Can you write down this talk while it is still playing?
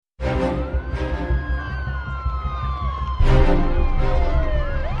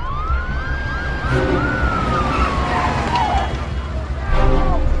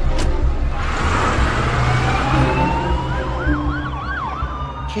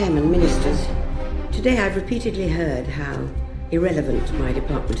Chairman, Ministers, today I've repeatedly heard how irrelevant my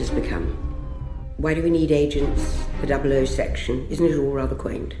department has become. Why do we need agents, the 00 section? Isn't it all rather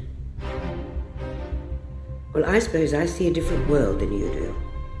quaint? Well, I suppose I see a different world than you do.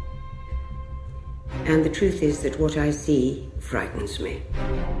 And the truth is that what I see frightens me.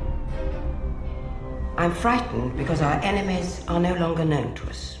 I'm frightened because our enemies are no longer known to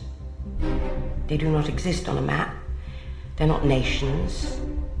us. They do not exist on a map. They're not nations.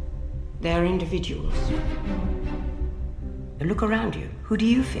 They're individuals. Now look around you. Who do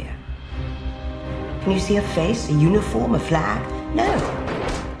you fear? Can you see a face, a uniform, a flag? No.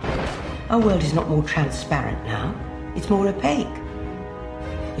 Our world is not more transparent now. It's more opaque.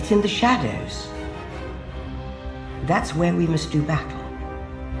 It's in the shadows. That's where we must do battle.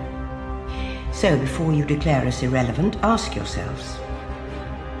 So before you declare us irrelevant, ask yourselves,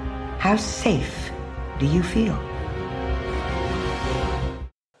 how safe do you feel?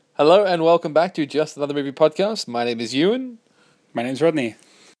 Hello and welcome back to Just Another Movie Podcast. My name is Ewan. My name's Rodney.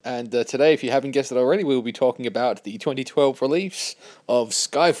 And today, if you haven't guessed it already, we will be talking about the 2012 release of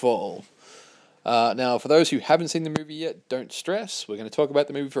Skyfall. Now, for those who haven't seen the movie yet, don't stress. We're going to talk about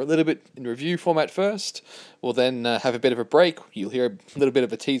the movie for a little bit in review format first. We'll then have a bit of a break. You'll hear a little bit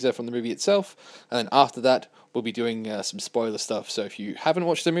of a teaser from the movie itself. And then after that, we'll be doing some spoiler stuff. So if you haven't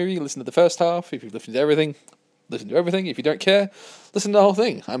watched the movie, listen to the first half. If you've listened to everything, listen to everything. If you don't care, listen to the whole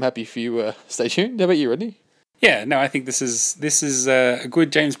thing. I'm happy for you. Stay tuned. How about you, Rodney? Yeah, no, I think this is a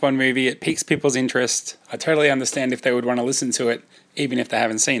good James Bond movie. It piques people's interest. I totally understand if they would want to listen to it, even if they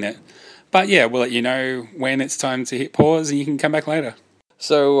haven't seen it. But yeah, we'll let you know when it's time to hit pause and you can come back later.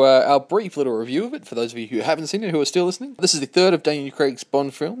 So our brief little review of it, for those of you who haven't seen it, who are still listening. This is the third of Daniel Craig's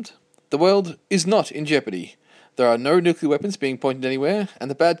Bond films. The world is not in jeopardy. There are no nuclear weapons being pointed anywhere,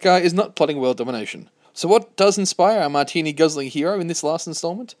 and the bad guy is not plotting world domination. So what does inspire our martini-guzzling hero in this last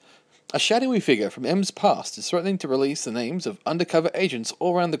installment? A shadowy figure from M's past is threatening to release the names of undercover agents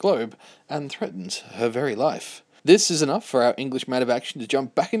all around the globe and threatens her very life. This is enough for our English man of action to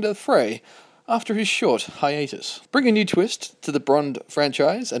jump back into the fray after his short hiatus. Bring a new twist to the Bond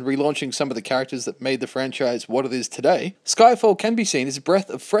franchise and relaunching some of the characters that made the franchise what it is today, Skyfall can be seen as a breath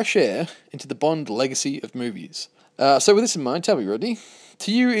of fresh air into the Bond legacy of movies. So with this in mind, tell me, Rodney,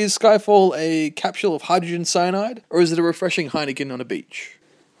 to you, is Skyfall a capsule of hydrogen cyanide, or is it a refreshing Heineken on a beach?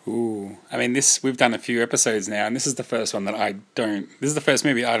 Ooh, I mean, we've done a few episodes now, and this is the first one that this is the first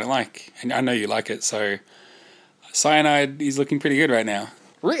movie I don't like, and I know you like it, so cyanide is looking pretty good right now.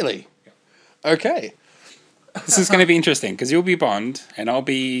 Really? Okay. This is going to be interesting, because you'll be Bond, and I'll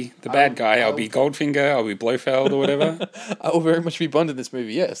be the bad guy. I'll be Goldfinger, I'll be Blofeld, or whatever. I will very much be Bond in this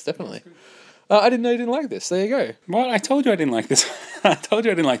movie, yes, definitely. I didn't know you didn't like this. There you go. Well, I told you I didn't like this. I told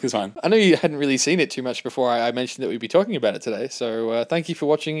you I didn't like this one. I know you hadn't really seen it too much before I mentioned that we'd be talking about it today, so thank you for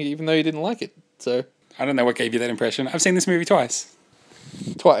watching it even though you didn't like it. So I don't know what gave you that impression. I've seen this movie twice.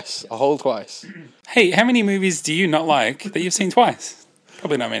 Twice. A whole twice. Hey, how many movies do you not like that you've seen twice?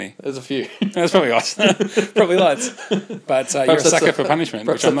 Probably not many. There's a few. That's probably lots. Probably lots. But you're a sucker for punishment,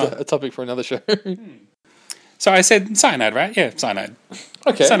 which I'm not. A topic for another show. So I said cyanide, right? Yeah, cyanide.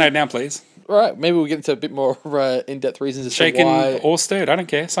 Okay. Cyanide now, please. Right, maybe we'll get into a bit more in-depth reasons as Shaken to why. or stirred, I don't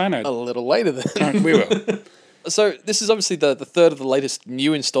care. Cyanide. A little later then. We will. So this is obviously the third of the latest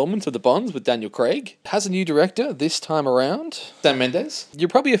new installment of the Bonds with Daniel Craig. It has a new director this time around, Sam Mendes. You're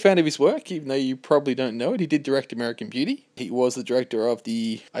probably a fan of his work, even though you probably don't know it. He did direct American Beauty. He was the director of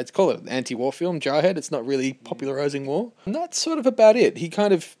I'd call it an anti-war film, Jarhead. It's not really popularising war. And that's sort of about it. He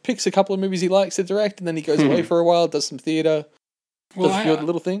kind of picks a couple of movies he likes to direct, and then he goes away for a while, does some theatre, does a few other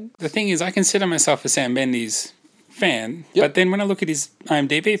little things. The thing is, I consider myself a Sam Mendes fan, but then when I look at his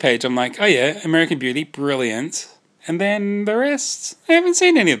IMDb page, I'm like, oh yeah, American Beauty, brilliant. And then the rest, I haven't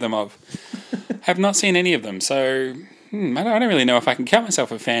seen any of them of. Have not seen any of them. So, I don't really know if I can count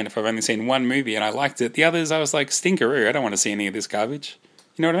myself a fan if I've only seen one movie and I liked it. The others, I was like, stinkeroo. I don't want to see any of this garbage.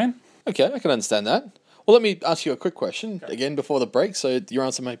 You know what I mean? Okay, I can understand that. Well, let me ask you a quick question, again, before the break, so your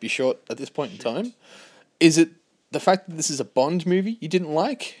answer might be short at this point in time. Is it the fact that this is a Bond movie you didn't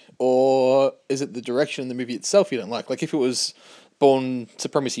like, or is it the direction of the movie itself you don't like? Like, if it was Bourne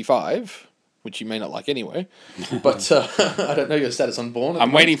Supremacy 5... which you may not like anyway, but I don't know your status on Bourne.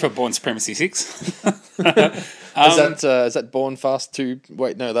 I'm waiting for Bourne Supremacy 6. Is that Bourne Fast 2?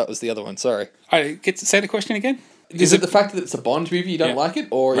 Wait, no, that was the other one, sorry. I get to say the question again? Is it the fact that it's a Bond movie you don't like it,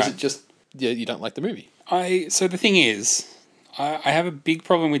 or is it just you don't like the movie? So the thing is, I have a big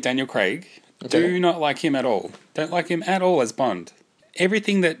problem with Daniel Craig. Okay. Do not like him at all. Don't like him at all as Bond.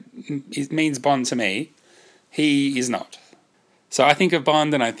 Everything that means Bond to me, he is not. So I think of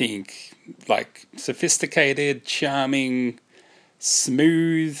Bond and I think like sophisticated, charming,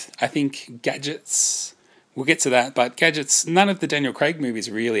 smooth. I think gadgets. We'll get to that, but gadgets. None of the Daniel Craig movies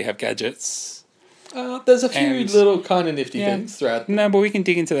really have gadgets. There's a few little kind of nifty things throughout. No, but we can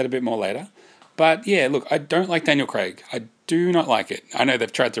dig into that a bit more later. But yeah, look, I don't like Daniel Craig. I do not like it. I know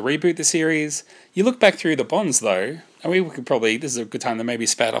they've tried to reboot the series. You look back through the Bonds, though, and we could probably, this is a good time to maybe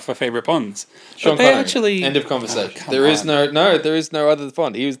spat off our favourite Bonds. Sean Connery. Actually, end of conversation. There is no other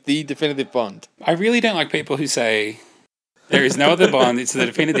Bond. He was the definitive Bond. I really don't like people who say there is no other Bond, it's the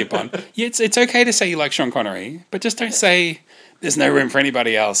definitive Bond. Yeah, it's okay to say you like Sean Connery, but just don't say there's no room for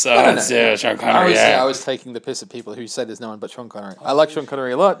anybody else. Oh, it's Sean Connery, I was taking the piss at people who say there's no one but Sean Connery. I like Sean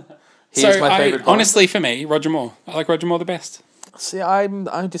Connery a lot. He is my favourite Bond. Honestly, for me, Roger Moore. I like Roger Moore the best. See, I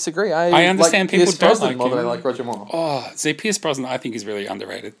disagree. I understand like people Pierce don't Brosnan like more him. than I like Roger Moore. Oh, see, Pierce Brosnan I think is really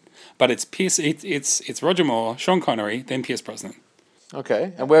underrated. But it's it's Roger Moore, Sean Connery, then Pierce Brosnan.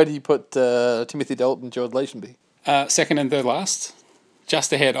 Okay, and where do you put Timothy Dalton and George Lazenby? Second and third last,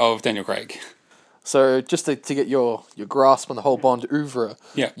 just ahead of Daniel Craig. So just to get your grasp on the whole Bond oeuvre,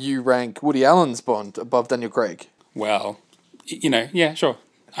 you rank Woody Allen's Bond above Daniel Craig. Well, yeah, sure.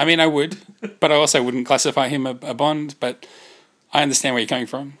 I mean, I would, but I also wouldn't classify him a Bond, but I understand where you're coming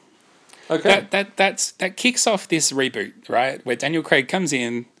from. Okay. That kicks off this reboot, right? Where Daniel Craig comes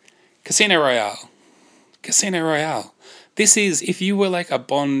in, Casino Royale. This is, if you were like a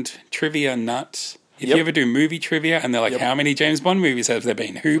Bond trivia nut, if you ever do movie trivia and they're like, how many James Bond movies have there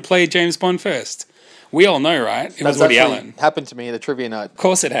been? Who played James Bond first? We all know, right? It was Woody Allen. Happened to me in a trivia night. Of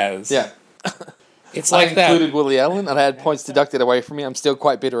course it has. Yeah. It's like that. I included Woody Allen and I had points deducted away from me. I'm still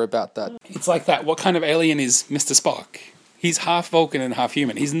quite bitter about that. It's like that. What kind of alien is Mr. Spock? He's half Vulcan and half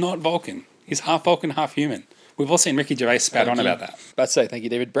human. He's not Vulcan. He's half Vulcan, half human. We've all seen Ricky Gervais spat on about that. About to say, thank you,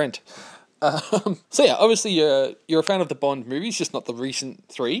 David Brent. So yeah, obviously you're a fan of the Bond movies, just not the recent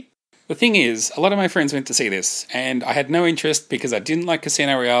 3. The thing is, a lot of my friends went to see this, and I had no interest because I didn't like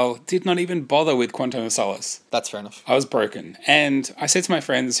Casino Royale, did not even bother with Quantum of Solace. That's fair enough. I was broken. And I said to my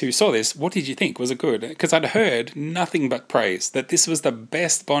friends who saw this, what did you think? Was it good? Because I'd heard nothing but praise, that this was the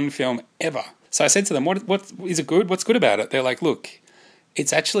best Bond film ever. So I said to them, what is it good? What's good about it? They're like, look,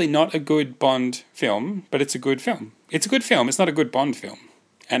 it's actually not a good Bond film, but it's a good film. It's a good film. It's not a good Bond film.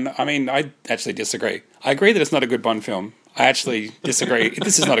 And I mean, I actually disagree. I agree that it's not a good Bond film. I actually disagree.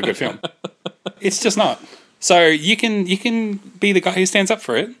 This is not a good film. It's just not. So you can be the guy who stands up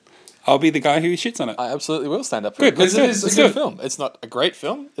for it. I'll be the guy who shits on it. I absolutely will stand up for it. Because it is a good film. It's not a great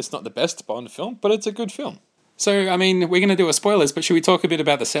film. It's not the best Bond film, but it's a good film. So, I mean, we're going to do a spoilers, but should we talk a bit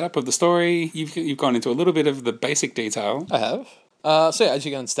about the setup of the story? You've gone into a little bit of the basic detail. I have. So, yeah, as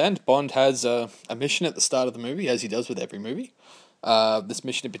you can understand, Bond has a mission at the start of the movie, as he does with every movie. This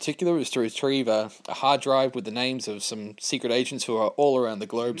mission in particular is to retrieve a hard drive with the names of some secret agents who are all around the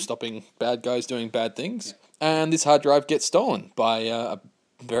globe stopping bad guys doing bad things. And this hard drive gets stolen by a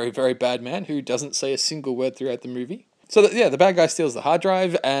very, very bad man who doesn't say a single word throughout the movie. So, the bad guy steals the hard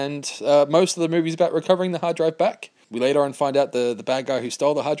drive, and most of the movie is about recovering the hard drive back. We later on find out the bad guy who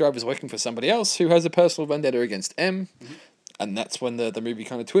stole the hard drive is working for somebody else who has a personal vendetta against M. Mm-hmm. And that's when the movie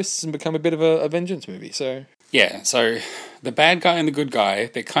kind of twists and become a bit of a vengeance movie. So the bad guy and the good guy,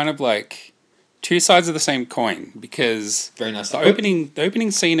 they're kind of like two sides of the same coin, because very nice. The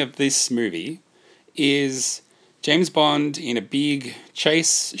opening scene of this movie is James Bond in a big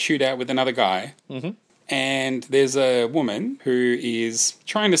chase shootout with another guy. Mm-hmm. And there's a woman who is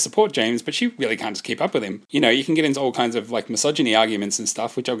trying to support James, but she really can't just keep up with him. You can get into all kinds of like misogyny arguments and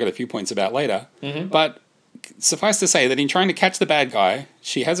stuff, which I'll get a few points about later. Mm-hmm. But suffice to say that in trying to catch the bad guy,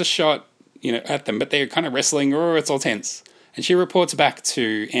 she has a shot, at them, but they're kind of wrestling. Oh, it's all tense. And she reports back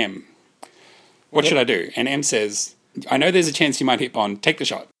to M. What should I do? And M says, I know there's a chance you might hit Bond. Take the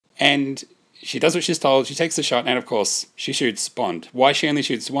shot. And she does what she's told. She takes the shot, and of course, she shoots Bond. Why she only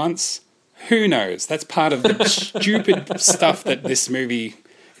shoots once? Who knows? That's part of the stupid stuff that this movie...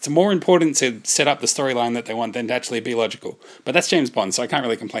 It's more important to set up the storyline that they want than to actually be logical. But that's James Bond, so I can't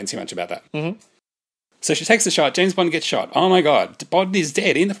really complain too much about that. Mm-hmm. So she takes the shot. James Bond gets shot. Oh my God. Bond is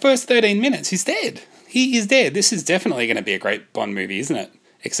dead. In the first 13 minutes, he's dead. He is dead. This is definitely going to be a great Bond movie, isn't it?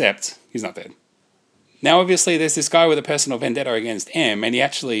 Except he's not dead. Now, obviously, there's this guy with a personal vendetta against M, and he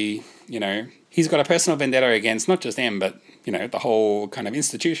actually, he's got a personal vendetta against not just M, but, the whole kind of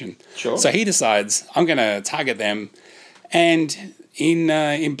institution. Sure. So he decides, I'm going to target them, and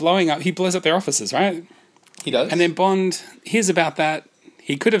in blowing up, he blows up their offices, right? He does. And then Bond hears about that.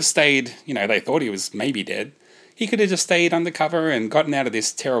 He could have stayed, they thought he was maybe dead. He could have just stayed undercover and gotten out of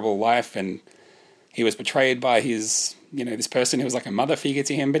this terrible life, and he was betrayed by his, this person who was like a mother figure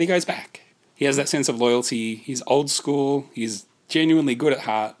to him, but he goes back. He has that sense of loyalty. He's old school. He's genuinely good at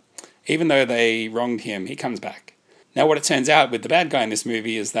heart. Even though they wronged him, he comes back. Now, what it turns out with the bad guy in this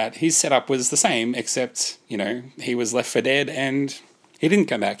movie is that his setup was the same, except, he was left for dead and he didn't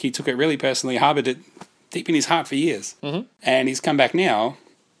come back. He took it really personally, harbored it deep in his heart for years. Mm-hmm. And he's come back now,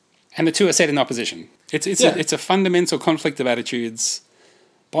 and the two are set in opposition. It's a fundamental conflict of attitudes.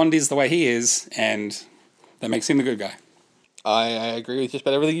 Bond is the way he is, and that makes him the good guy. I agree with just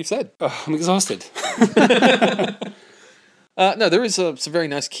about everything you've said. Oh, I'm exhausted. No, there is some very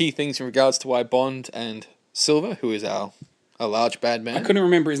nice key things in regards to why Bond and Silver, who is our large bad man. I couldn't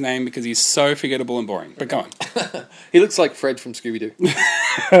remember his name because he's so forgettable and boring, but go on. He looks like Fred from Scooby-Doo.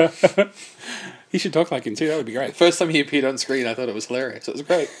 You should talk like him too, that would be great. The first time he appeared on screen, I thought it was hilarious. It was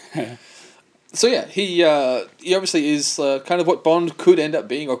great. So yeah, he obviously is kind of what Bond could end up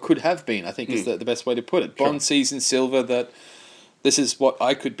being, or could have been, I think is the best way to put it. Bond sees in Silver that this is what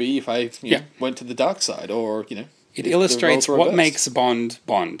I could be if I went to the dark side, or, It illustrates what makes Bond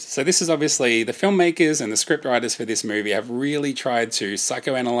Bond. So this is obviously the filmmakers and the scriptwriters for this movie have really tried to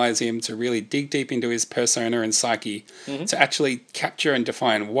psychoanalyze him, to really dig deep into his persona and psyche, to actually capture and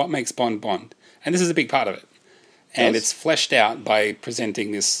define what makes Bond Bond. And this is a big part of it. And it's fleshed out by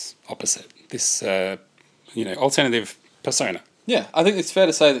presenting this opposite, this alternative persona. Yeah, I think it's fair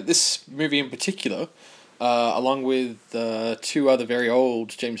to say that this movie in particular, along with two other very old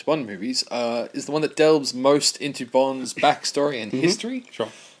James Bond movies, is the one that delves most into Bond's backstory and history. Sure.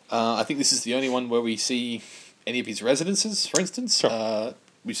 I think this is the only one where we see any of his residences, for instance. Sure.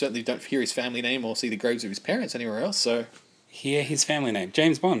 We certainly don't hear his family name or see the graves of his parents anywhere else. So hear his family name,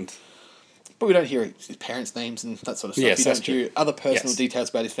 James Bond. But we don't hear his parents' names and that sort of stuff. Yes, you that's don't hear other personal details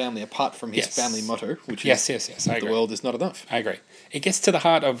about his family apart from his family motto, which is I agree. The world is not enough. I agree. It gets to the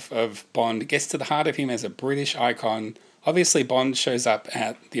heart of Bond. It gets to the heart of him as a British icon. Obviously, Bond shows up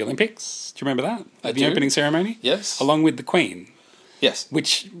at the Olympics. Do you remember that? At the opening ceremony? Yes. Along with the Queen. Yes.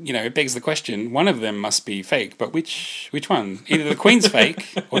 Which, it begs the question, one of them must be fake, but which one? Either the Queen's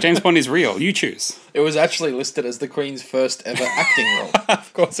fake or James Bond is real. You choose. It was actually listed as the Queen's first ever acting role.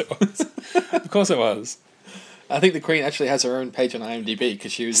 Of course it was. Of course it was. I think the Queen actually has her own page on IMDb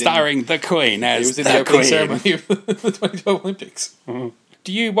because she was starring the Queen as was in the opening ceremony of the 2012 Olympics. Mm-hmm.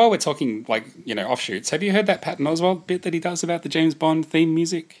 Do you, while we're talking, offshoots, have you heard that Patton Oswalt bit that he does about the James Bond theme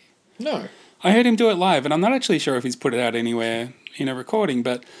music? No. I heard him do it live, and I'm not actually sure if he's put it out anywhere in a recording,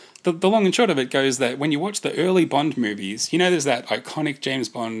 but the long and short of it goes that when you watch the early Bond movies, there's that iconic James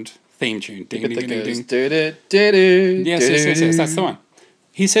Bond theme tune. Ding, ding, ding, ding. Yes, that's the one.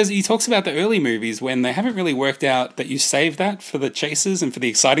 He talks about the early movies when they haven't really worked out that you save that for the chases and for the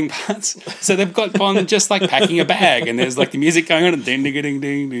exciting parts. So they've got Bond just like packing a bag, and there's like the music going on and ding ding ding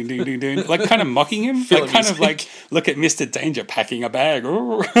ding ding ding ding ding, like kind of mocking him, like kind of like, look at Mr. Danger packing a bag.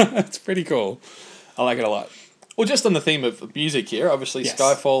 It's pretty cool. I like it a lot. Well, just on the theme of music here, obviously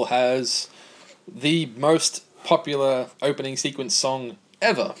Skyfall has the most popular opening sequence song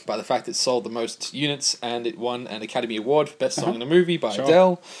ever by the fact it sold the most units, and it won an Academy Award for Best Song in a Movie by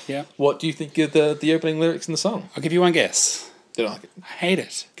Adele. Yeah. What do you think of the opening lyrics in the song? I'll give you one guess. Did I like it? I hate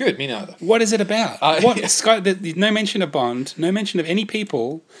it. Good, me neither. What is it about? No mention of Bond, no mention of any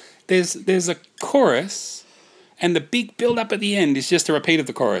people. There's a chorus, and the big build-up at the end is just a repeat of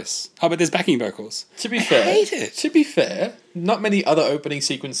the chorus. Oh, but there's backing vocals. To be fair, I hate it. To be fair, not many other opening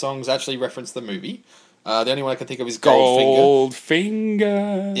sequence songs actually reference the movie. The only one I can think of is Goldfinger.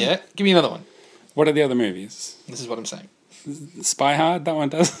 Yeah, give me another one. What are the other movies? This is what I'm saying. Spy Hard, that one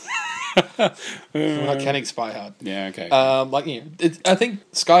does. We're not counting Spy Hard. Yeah, okay. I think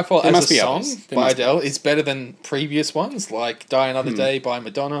Skyfall as a song by Adele is better than previous ones, like Die Another Day by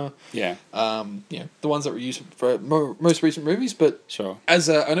Madonna. Yeah. The ones that were used for most recent movies, but sure. As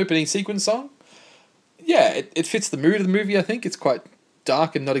an opening sequence song, it fits the mood of the movie, I think. It's quite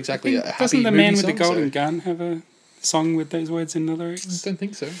dark and not exactly a happy doesn't the Man with song, the Golden Gun have a song with those words in the lyrics? I don't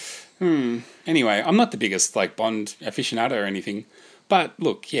think so. Anyway, I'm not the biggest Bond aficionado or anything, but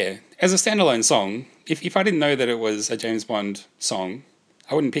look, as a standalone song, if I didn't know that it was a James Bond song,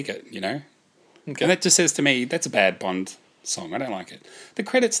 I wouldn't pick it, Okay. And that just says to me, that's a bad Bond song. I don't like it. The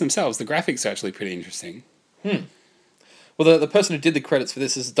credits themselves, the graphics are actually pretty interesting. Well, the person who did the credits for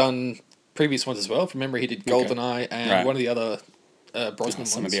this has done previous ones as well. From memory, he did GoldenEye and one of the other Brosnan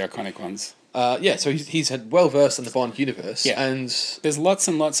ones. Some of the iconic ones. So he's had well versed in the Bond universe. Yeah. And there's lots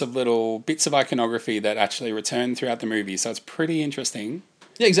and lots of little bits of iconography that actually return throughout the movie, so it's pretty interesting.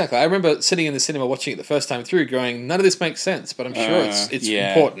 Yeah, exactly. I remember sitting in the cinema watching it the first time through going, none of this makes sense, but I'm sure it's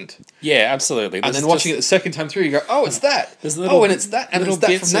important. Yeah, absolutely. And then watching it the second time through, you go, oh, it's that. And it's that, and it's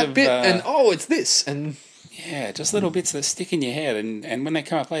that from that bit, and it's this. And yeah, just little bits that stick in your head, and when they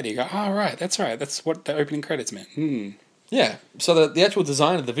come up later, you go, oh, right, that's what the opening credits meant. Yeah, so the actual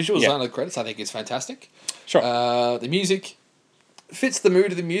design of the visual design of the credits, I think, is fantastic. Sure. The music fits the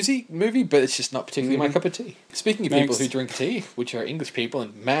mood of the movie, but it's just not particularly my cup of tea. Speaking of people who drink tea, which are English people,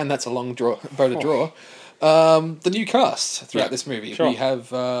 and man, that's a long bow to draw. The new cast throughout this movie. Sure. We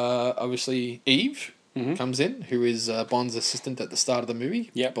have, obviously, Eve comes in, who is Bond's assistant at the start of the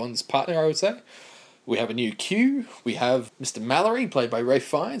movie. Yep. Bond's partner, I would say. We have a new Q. We have Mr. Mallory, played by Ralph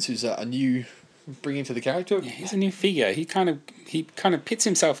Fiennes, who's a new bringing to the character. Yeah, he's a new figure. He kind of pits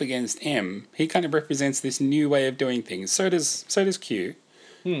himself against M. He kind of represents this new way of doing things. So does Q.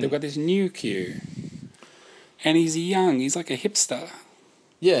 They've got this new Q, and he's young. He's like a hipster.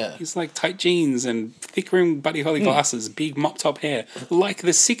 Yeah, He's like tight jeans and thick-rimmed Buddy Holly glasses, big mop-top hair, like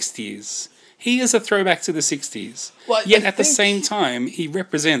the 60s. He is a throwback to the 60s. Well, Yet at the same time, he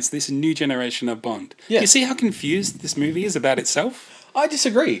represents this new generation of Bond. Yeah. Do you see how confused this movie is about itself? I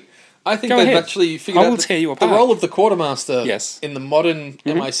disagree. I think Go they've ahead. actually figured I will out tear you the apart. role of the quartermaster Yes. in the modern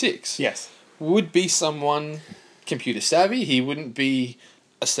MI6 Yes. would be someone computer savvy. He wouldn't be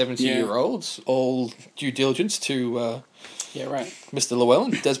a 70-year-old, all due diligence to Yeah, right. Mr.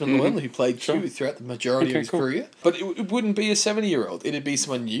 Llewellyn, Desmond Llewellyn, who played Q throughout the majority of his cool. career. But it wouldn't be a 70-year-old. It'd be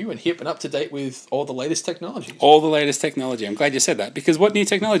someone new and hip and up to date with all the latest technology. All the latest technology. I'm glad you said that, because what new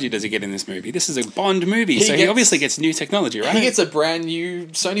technology does he get in this movie? This is a Bond movie, he obviously gets new technology, right? He gets a brand new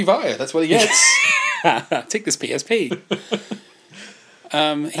Sony Vaio. That's what he gets. Take this PSP.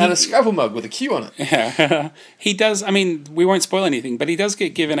 And a Scrabble mug with a Q on it. Yeah. He does, I mean, we won't spoil anything, but he does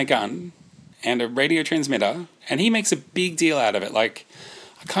get given a gun and a radio transmitter, and he makes a big deal out of it. Like,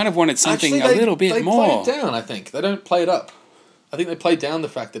 I kind of wanted something Actually, a little bit more. They play it down, I think. They don't play it up. I think they play down the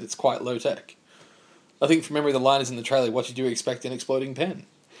fact that it's quite low-tech. I think, from memory, the line is in the trailer, what you do expect an exploding pen.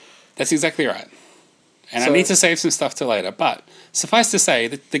 That's exactly right. And I So- need to save some stuff till later. But suffice to say,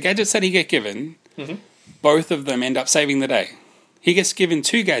 the gadgets that he get given, both of them end up saving the day. He gets given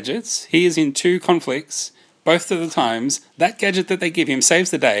 2 gadgets. He is in 2 conflicts. Both of the times, that gadget that they give him saves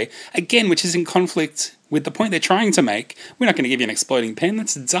the day. Again, which is in conflict with the point they're trying to make. We're not going to give you an exploding pen.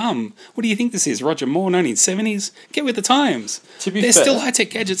 That's dumb. What do you think this is? Roger Moore, 1970s? Get with the times. There's still high-tech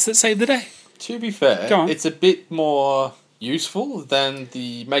gadgets that save the day. To be fair, Go on. it's a bit more useful than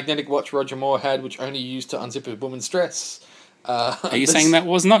the magnetic watch Roger Moore had, which only used to unzip a woman's dress. Are you saying that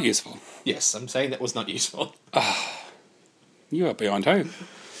was not useful? Yes, I'm saying that was not useful. You are beyond hope.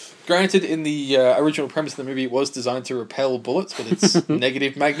 Granted, in the original premise of the movie, it was designed to repel bullets with its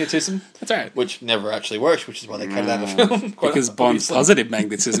negative magnetism. That's right. Which never actually works, which is why they cut it out of the film. Because Bond's positive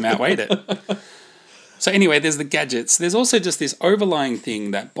magnetism outweighed it. So anyway, there's the gadgets. There's also just this overlying thing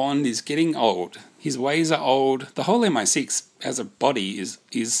that Bond is getting old. His ways are old. The whole MI6 as a body is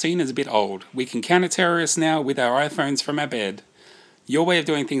seen as a bit old. We can counter terrorists now with our iPhones from our bed. Your way of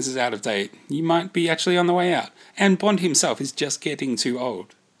doing things is out of date. You might be actually on the way out. And Bond himself is just getting too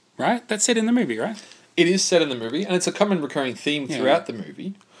old. Right? That's said in the movie, right? It is said in the movie, and it's a common recurring theme throughout the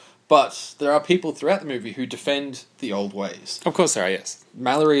movie. But there are people throughout the movie who defend the old ways. Of course there are, yes.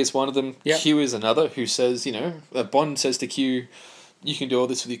 Mallory is one of them. Yep. Q is another who says, Bond says to Q, you can do all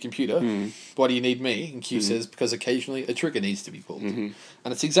this with your computer. Why do you need me? And Q says, because occasionally a trigger needs to be pulled. And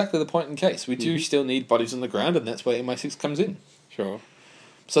it's exactly the point in case. We do still need bodies on the ground, and that's where MI6 comes in. Sure.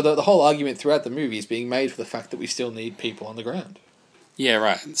 So the whole argument throughout the movie is being made for the fact that we still need people on the ground. Yeah,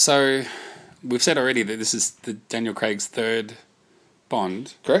 right. So we've said already that this is the Daniel Craig's 3rd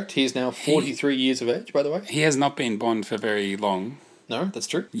Bond. Correct. He is now 43 years of age, by the way. He has not been Bond for very long. No, that's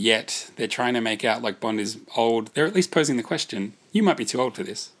true. Yet they're trying to make out like Bond is old. They're at least posing the question, you might be too old for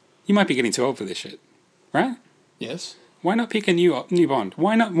this. You might be getting too old for this shit. Right? Yes. Why not pick a new Bond?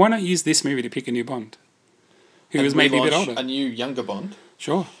 Why not use this movie to pick a new Bond? Who is maybe a bit older. A new, younger Bond.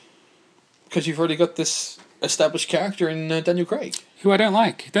 Sure. Because you've already got this established character in Daniel Craig. Who I don't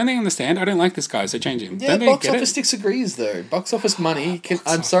like. Don't they understand? I don't like this guy, so change him. Yeah, don't they box get office disagrees, though. Box office money.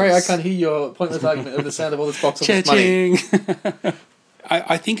 I'm sorry, I can't hear your pointless argument of the sound of all this box office money.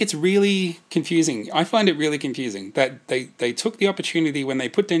 I think it's really confusing. I find it really confusing that they took the opportunity when they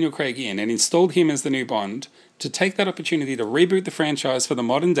put Daniel Craig in and installed him as the new Bond to take that opportunity to reboot the franchise for the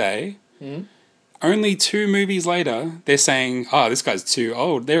modern day. Only 2 movies later, they're saying, this guy's too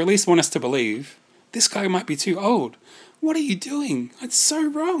old. They at least want us to believe this guy might be too old. What are you doing? It's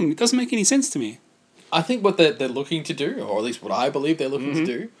so wrong. It doesn't make any sense to me. I think what they're looking to do, or at least what I believe they're looking to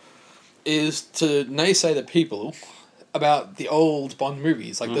do, is to naysay the people about the old Bond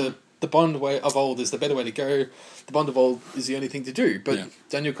movies. Like the Bond way of old is the better way to go. The Bond of old is the only thing to do. But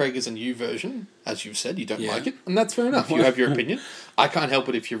Daniel Craig is a new version, as you've said. You don't like it, and that's fair enough. You have your opinion. I can't help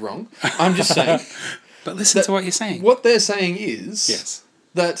it if you're wrong. I'm just saying. But listen to what you're saying. What they're saying is... Yes.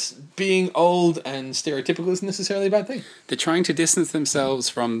 that being old and stereotypical isn't necessarily a bad thing. They're trying to distance themselves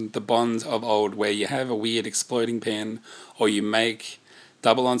from the Bonds of old where you have a weird exploding pen or you make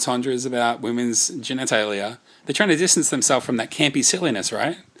double entendres about women's genitalia. They're trying to distance themselves from that campy silliness,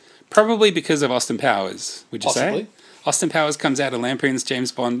 right? Probably because of Austin Powers, would you say? Austin Powers comes out and lampoons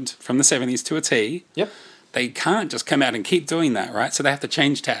James Bond from the 70s to a T. Yep. They can't just come out and keep doing that, right? So they have to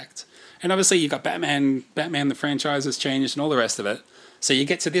change tact. And obviously you've got Batman, the franchise has changed and all the rest of it. So you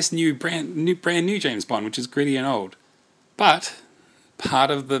get to this brand new James Bond, which is gritty and old. But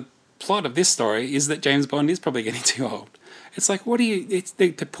part of the plot of this story is that James Bond is probably getting too old. It's like,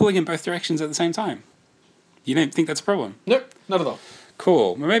 they're pulling in both directions at the same time. You don't think that's a problem? Nope, not at all.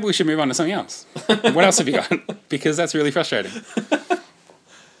 Cool. Well, maybe we should move on to something else. What else have you got? Because that's really frustrating.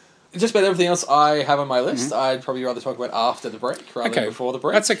 Just about everything else I have on my list, I'd probably rather talk about after the break rather than before the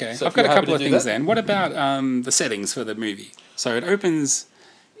break. That's okay. So I've got a couple of things then. What about the settings for the movie? So it opens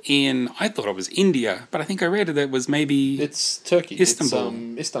in, I thought it was India, but I think I read that it was maybe... It's Turkey.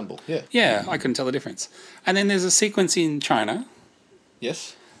 Istanbul. It's, Istanbul, yeah. Yeah, I couldn't tell the difference. And then there's a sequence in China.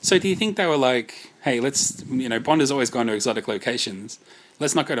 Yes. So do you think they were like, hey, let's, Bond has always gone to exotic locations.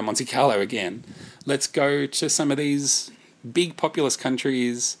 Let's not go to Monte Carlo again. Let's go to some of these big populous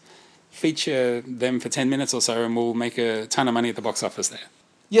countries, feature them for 10 minutes or so, and we'll make a ton of money at the box office there.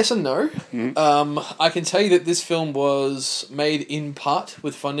 Yes and no. I can tell you that this film was made in part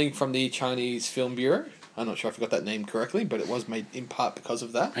with funding from the Chinese Film Bureau. I'm not sure if I got that name correctly, but it was made in part because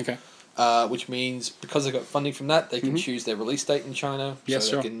of that. Okay. Which means because they got funding from that, they can choose their release date in China. Yes,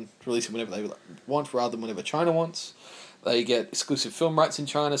 so they can release it whenever they want rather than whenever China wants. They get exclusive film rights in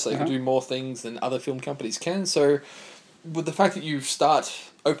China, so they can do more things than other film companies can. So with the fact that you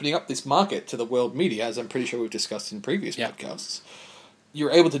start opening up this market to the world media, as I'm pretty sure we've discussed in previous podcasts,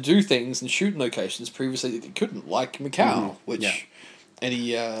 you're able to do things and shoot in locations previously that you couldn't, like Macau, which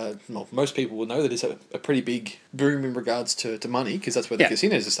most people will know that is a pretty big boom in regards to money, because that's where the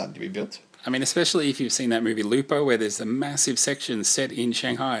casinos are starting to be built. I mean, especially if you've seen that movie Lupo, where there's a massive section set in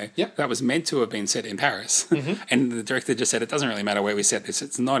Shanghai. Yep. That was meant to have been set in Paris. And the director just said, it doesn't really matter where we set this,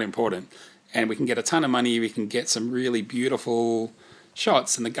 it's not important. And we can get a ton of money, we can get some really beautiful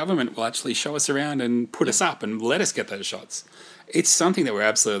shots, and the government will actually show us around and put us up and let us get those shots. It's something that we're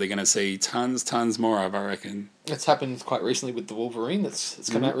absolutely going to see tons more of, I reckon. It's happened quite recently with the Wolverine that's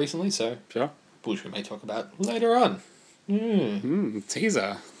come out recently, so sure. Which we may talk about later on.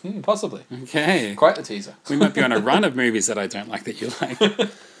 Teaser. Possibly. Okay. Quite the teaser. We might be on a run of movies that I don't like that you like.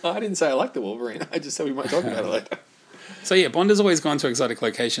 I didn't say I like the Wolverine. I just said we might talk about it later. So yeah, Bond has always gone to exotic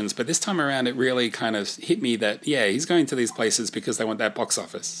locations, but this time around it really kind of hit me that, he's going to these places because they want that box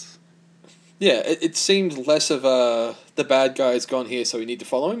office. Yeah, it seemed less of a the bad guy's gone here so we need to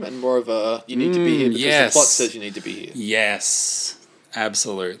follow him, and more of a you need to be here because the plot says you need to be here. Yes,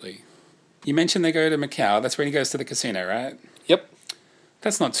 absolutely. You mentioned they go to Macau. That's when he goes to the casino, right? Yep.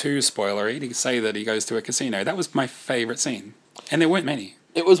 That's not too spoilery to say that he goes to a casino. That was my favourite scene. And there weren't many.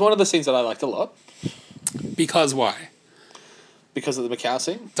 It was one of the scenes that I liked a lot. Because why? Because of the Macau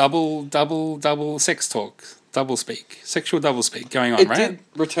scene? Double sex talk. Sexual double speak going on, right? It did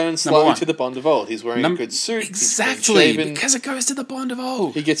return slightly to the Bond of old. He's wearing a good suit. Exactly, because it goes to the Bond of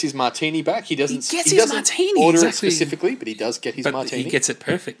old. He gets his martini back. He doesn't martini, order it specifically, but he does get his martini. He gets it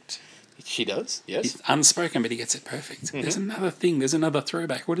perfect. She does, yes. It's unspoken, but he gets it perfect. There's another thing. There's another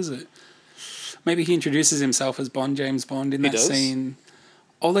throwback. What is it? Maybe he introduces himself as James Bond in that scene.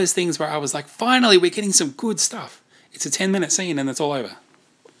 All those things where I was like, finally, we're getting some good stuff. It's a 10-minute scene and it's all over.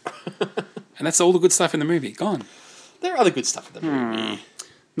 And that's all the good stuff in the movie. Gone. There are other good stuff in the movie.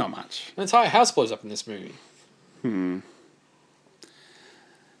 Not much. An entire house blows up in this movie.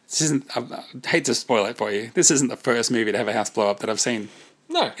 This isn't... I hate to spoil it for you. This isn't the first movie to have a house blow up that I've seen.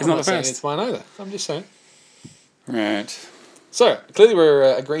 No, it's not the first. It's mine either. I'm just saying. Right. So, clearly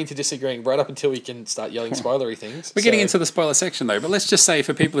we're agreeing to disagreeing right up until we can start yelling spoilery things. We're getting into the spoiler section though, but let's just say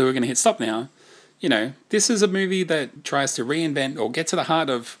for people who are going to hit stop now, this is a movie that tries to reinvent or get to the heart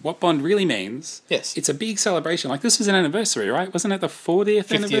of what Bond really means. Yes. It's a big celebration. Like, this is an anniversary, right? Wasn't it the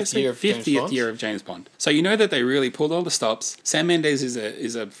 40th anniversary? 50th year of James Bond. So you know that they really pulled all the stops. Sam Mendes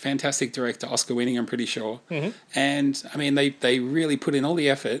is a fantastic director, Oscar winning, I'm pretty sure. And, I mean, they really put in all the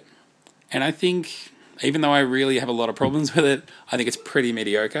effort. And I think, even though I really have a lot of problems with it, I think it's pretty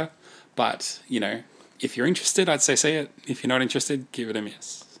mediocre. But, if you're interested, I'd say see it. If you're not interested, give it a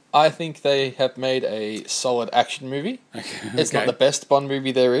miss. I think they have made a solid action movie. It's not the best Bond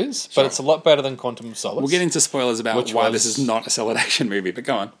movie there is, but it's a lot better than Quantum of Solace. We'll get into spoilers about why this is not a solid action movie, but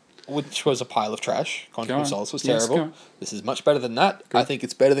go on. Which was a pile of trash. Quantum of Solace was terrible. This is much better than that. Good. I think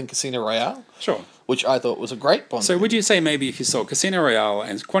it's better than Casino Royale. Sure. which I thought was a great Bond. So would you say maybe if you saw Casino Royale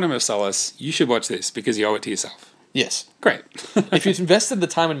and Quantum of Solace, you should watch this because you owe it to yourself? Yes. Great. If you've invested the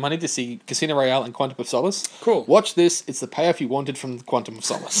time and money to see Casino Royale and Quantum of Solace, cool. Watch this. It's the payoff you wanted from Quantum of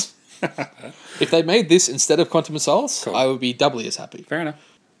Solace. If they made this instead of Quantum of Solace, cool. I would be doubly as happy. Fair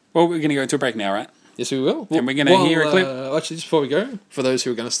enough. Well, we're going to go into a break now, right? Yes, we will. And we're going to hear a clip. Actually, just before we go, for those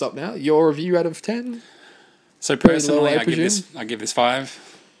who are going to stop now, your review out of 10? So personally, I give this 5.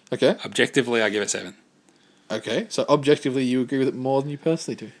 Okay. Objectively, I give it 7. Okay. So objectively, you agree with it more than you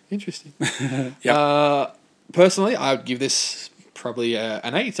personally do. Interesting. Yep. Personally, I would give this probably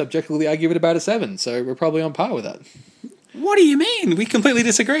an 8. Objectively, I give it about a 7. So we're probably on par with that. What do you mean? We completely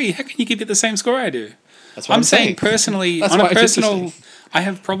disagree. How can you give it the same score I do? That's what I'm saying. Personally, That's on a personal, I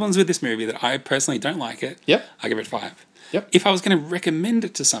have problems with this movie that I personally don't like it. Yep. I give it 5. Yep. If I was going to recommend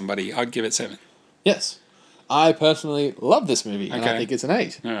it to somebody, I'd give it 7. Yes. I personally love this movie, and I think it's an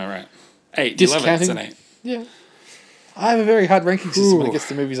 8. Oh, right. 8. You love it, it's an 8. Yeah. I have a very hard ranking system when it gets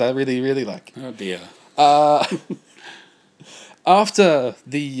to movies I really, really like. Oh, dear. After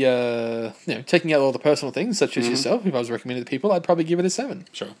the, taking out all the personal things, such as yourself, if I was recommending to people, I'd probably give it a 7.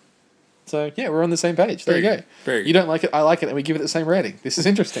 Sure. So, yeah, we're on the same page. There you go. Very good. You don't like it, I like it, and we give it the same rating. This is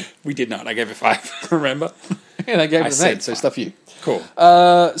interesting. We did not. I gave it 5, remember? And I gave it an 8, so stuff you. Cool.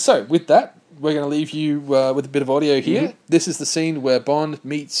 So, with that, we're going to leave you with a bit of audio here. Mm-hmm. This is the scene where Bond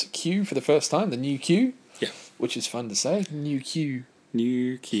meets Q for the first time, the new Q. Yeah. Which is fun to say. New Q.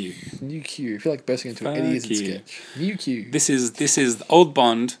 New Q. New Q. I feel like bursting into an Eddie Izzard sketch. New Q. This is old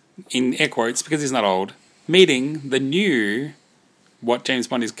Bond, in air quotes, because he's not old, meeting the new, what James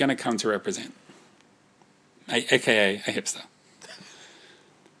Bond is going to come to represent. AKA a hipster.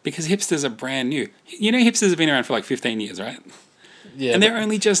 Because hipsters are brand new. You know hipsters have been around for like 15 years, right? Yeah. And they're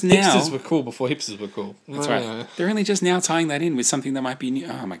only just now... Hipsters were cool before hipsters were cool. That's right. They're only just now tying that in with something that might be new.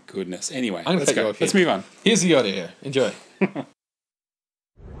 Oh, my goodness. Anyway, let's go. Let's move on. Here's the audio. Enjoy.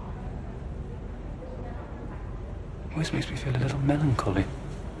 Always makes me feel a little melancholy.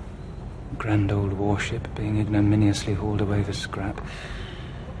 A grand old warship being ignominiously hauled away for scrap.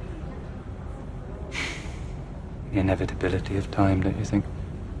 The inevitability of time, don't you think?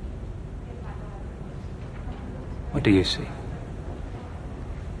 What do you see?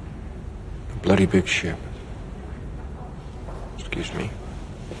 A bloody big ship. Excuse me.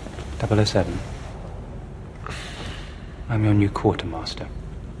 007. I'm your new quartermaster.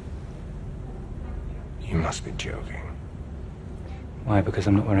 You must be joking. Why, because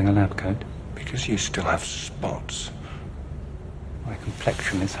I'm not wearing a lab coat? Because you still have spots. My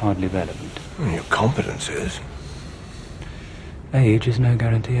complexion is hardly relevant. And your competence is. Age is no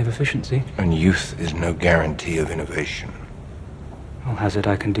guarantee of efficiency. And youth is no guarantee of innovation. I'll hazard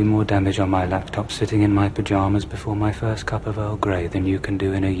I can do more damage on my laptop sitting in my pyjamas before my first cup of Earl Grey than you can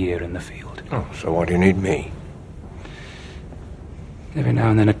do in a year in the field. Oh, so why do you need me? Every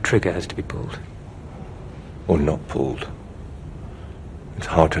now and then a trigger has to be pulled. Or not pulled. It's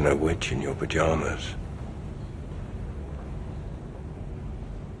hard to know which in your pyjamas.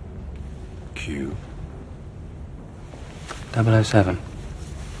 Q. 007.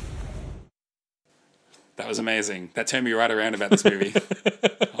 That was amazing. That turned me right around about this movie.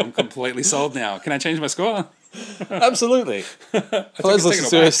 I'm completely sold now. Can I change my score? Absolutely. For those listeners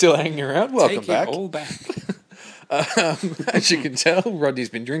who are still hanging around, welcome back. Take it all back. As you can tell, Rodney's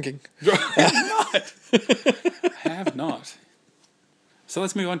been drinking. I have not. So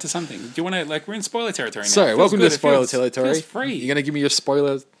let's move on to something. Do you want to, we're in spoiler territory now. Sorry, welcome to spoiler territory. Feels free. You're going to give me your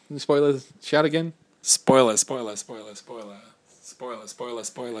spoiler shout again? Spoiler. So,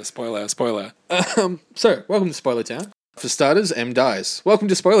 welcome to Spoiler Town. For starters, M dies. Welcome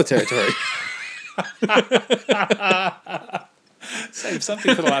to spoiler territory. Save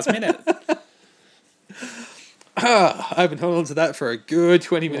something for the last minute. I've been holding on to that for a good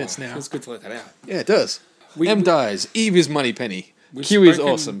 20 minutes now. Feels good to let that out. Yeah, it does. M dies. Eve is Moneypenny. Q is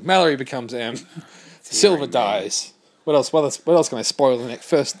awesome. Mallory becomes M. Silver dies. What else can I spoil in the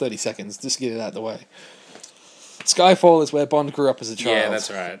first 30 seconds? Just to get it out of the way. Skyfall is where Bond grew up as a child. Yeah, that's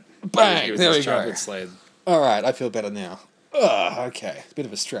right. Bang! There we go. Sled. Alright, I feel better now. Okay. Bit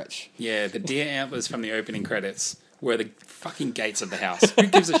of a stretch. Yeah, the deer antlers from the opening credits were the fucking gates of the house. Who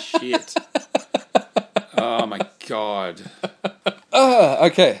gives a shit? Oh my god.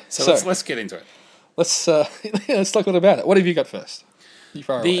 Okay. So let's get into it. Let's talk a little about it. What have you got first?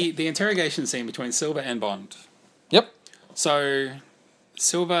 The interrogation scene between Silver and Bond. Yep. So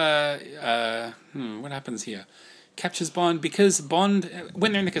Silver, what happens here? Captures Bond because Bond,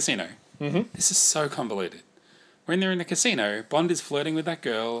 when they're in the casino, this is so convoluted. When they're in the casino, Bond is flirting with that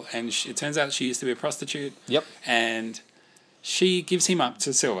girl, and it turns out she used to be a prostitute. Yep. And she gives him up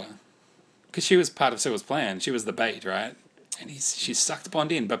to Silver. Because she was part of Silver's plan. She was the bait, right? And she sucked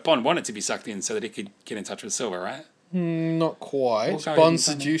Bond in, but Bond wanted to be sucked in so that he could get in touch with Silver, right? Not quite. Well, Bond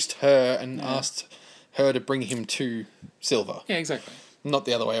seduced her and asked her to bring him to Silver. Yeah, exactly. Not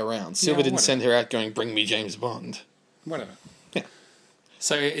the other way around. Silver didn't send her out going, bring me James Bond. Whatever. Yeah.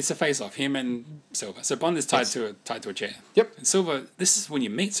 So it's a face-off, him and Silver. So Bond is tied to a chair. Yep. And Silver, this is when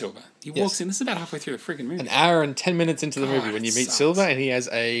you meet Silver. He walks in, this is about halfway through the freaking movie. An hour and 10 minutes into the movie when you meet sucks. Silver, and he has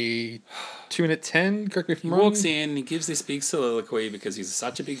a 2-minute 10, correct me if I'm He wrong. walks in, he gives this big soliloquy because he's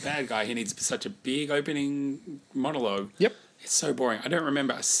such a big bad guy. He needs such a big opening monologue. Yep. It's so boring. I don't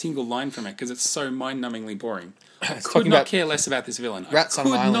remember a single line from it because it's so mind-numbingly boring. I It's could talking not about care less about this villain. rats I on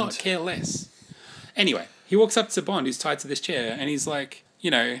could an not island. care less. Anyway, he walks up to Bond, who's tied to this chair, and he's like,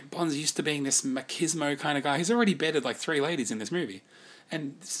 Bond's used to being this machismo kind of guy. He's already bedded like 3 ladies in this movie.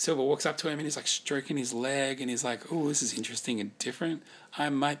 And Silver walks up to him and he's like stroking his leg and he's like, oh, this is interesting and different. I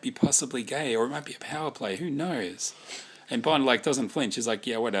might be possibly gay or it might be a power play. Who knows? And Bond like doesn't flinch. He's like,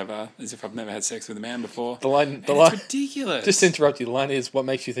 yeah, whatever. As if I've never had sex with a man before. The line, it's ridiculous. Just to interrupt you, the line is, what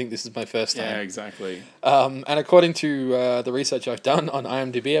makes you think this is my first time? Yeah, exactly. And according to the research I've done on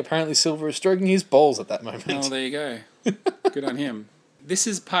IMDb, apparently Silver is stroking his balls at that moment. Oh, there you go. Good on him. This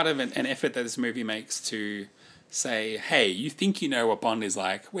is part of an effort that this movie makes to say, hey, you think you know what Bond is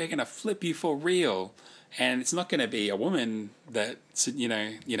like. We're going to flip you for real. And it's not going to be a woman that,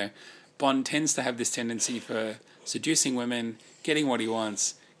 Bond tends to have this tendency for seducing women, getting what he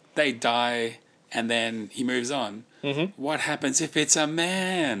wants. They die, and then he moves on. Mm-hmm. What happens if it's a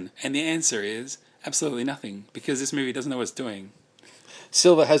man? And the answer is absolutely nothing, because this movie doesn't know what it's doing.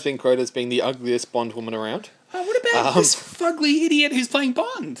 Silver has been quoted as being the ugliest Bond woman around. Oh, what about this fugly idiot who's playing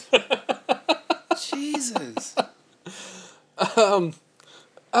Bond? Jesus. Sorry,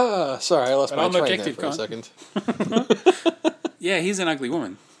 I lost my I'm train there objective, for a second. Yeah, he's an ugly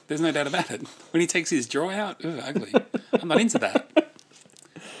woman. There's no doubt about it. When he takes his jaw out, ugly. I'm not into that.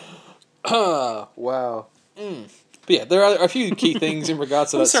 Wow. But yeah, there are a few key things in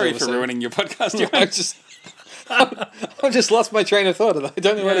regards to that. I'm sorry Silver for scene. ruining your podcast. I just lost my train of thought and I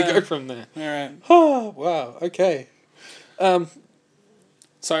don't know where to go from there. All right. Oh, wow. Okay.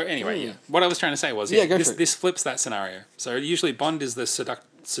 So anyway, what I was trying to say was, go for it. this flips that scenario. So usually Bond is the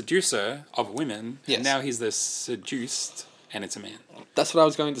seducer of women, and now he's the seduced, and it's a man. That's what I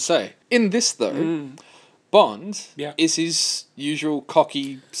was going to say. In this, though, Bond is his usual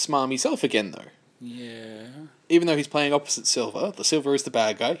cocky, smarmy self again, though. Yeah. Even though he's playing opposite Silver, the Silver is the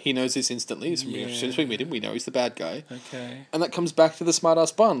bad guy. He knows this instantly. As soon as we meet him, we know he's the bad guy. Okay. And that comes back to the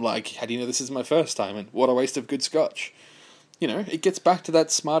smart-ass Bond. Like, how do you know this is my first time? And what a waste of good scotch. It gets back to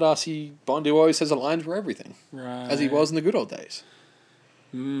that smart-assy Bond who always has a line for everything. Right. As he was in the good old days.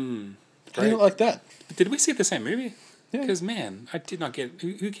 How do you not like that? Did we see the same movie? Yeah. Because, man, I did not get...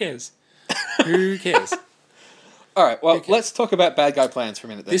 Who cares? Who cares? All right, well, let's talk about bad guy plans for a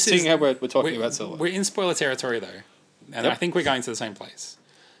minute then. Seeing how we're talking about Silver. We're in spoiler territory, though. And I think we're going to the same place.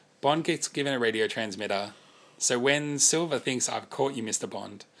 Bond gets given a radio transmitter. So when Silver thinks, I've caught you, Mr.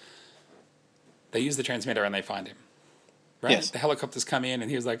 Bond, they use the transmitter and they find him. Right? Yes. The helicopters come in and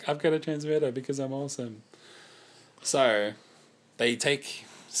he was like, I've got a transmitter because I'm awesome. So they take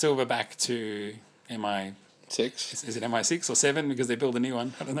Silver back to MI6. Is it MI6 or 7? Because they build a new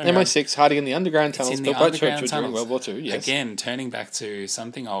one. I don't know. MI6, hiding in the underground tunnels in the built by underground Churchill during tunnels. World War II. Yes. Again, turning back to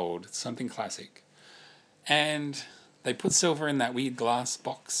something old, something classic. And they put Silver in that weird glass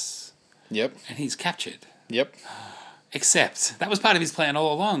box. Yep. And he's captured. Yep. Except that was part of his plan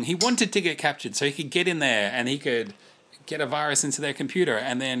all along. He wanted to get captured so he could get in there and he could get a virus into their computer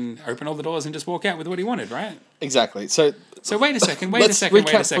and then open all the doors and just walk out with what he wanted, right? Exactly. So wait a second, Let's recap wait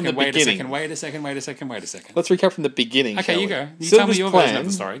a second. Let's recap from the beginning. Okay, you go. You Silver's tell me your version of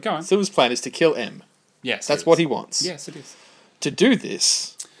the story. Go on. Silver's plan is to kill M. Yes. That's what he wants. Yes, it is. To do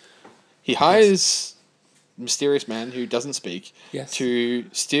this, he hires a mysterious man who doesn't speak to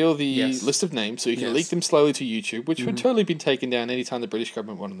steal the list of names so he can leak them slowly to YouTube, which would totally be taken down anytime the British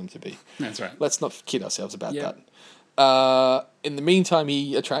government wanted them to be. That's right. Let's not kid ourselves about that. In the meantime,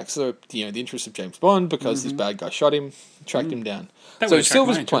 he attracts the interest of James Bond because this bad guy shot him, tracked him down. So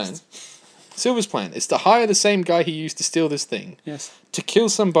Silver's plan is to hire the same guy he used to steal this thing to kill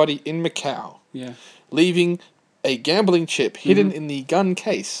somebody in Macau, leaving a gambling chip hidden in the gun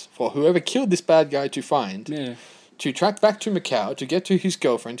case for whoever killed this bad guy to find, to track back to Macau, to get to his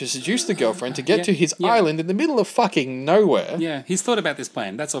girlfriend, to seduce the girlfriend, to get to his island in the middle of fucking nowhere. Yeah, he's thought about this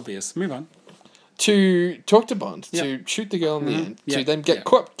plan. That's obvious. Move on. To talk to Bond, to shoot the girl in the end, to then get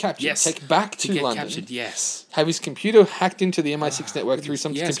captured, take back to London, have his computer hacked into the MI6 network through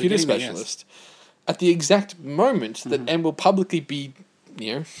some computer specialist. At the exact moment that M will publicly be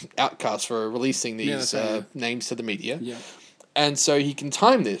outcast for releasing these that's right, names to the media. Yeah. And so he can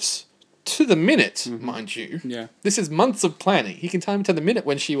time this to the minute, mind you. Yeah. This is months of planning. He can time to the minute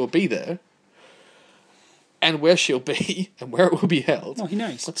when she will be there, and where she'll be, and where it will be held. Well, he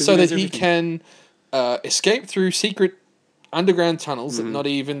knows. 'cause So knows that he everything. can escape through secret underground tunnels that not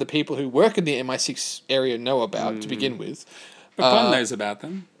even the people who work in the MI6 area know about to begin with. But Bond knows about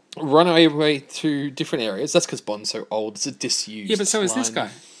them. Run away to different areas. That's because Bond's so old. It's a disused Yeah, but so is this line.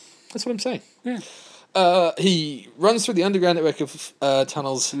 guy. That's what I'm saying. Yeah. He runs through the underground network of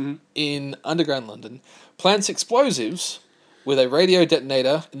tunnels in underground London, plants explosives with a radio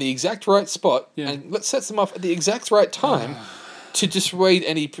detonator in the exact right spot, and sets them off at the exact right time to dissuade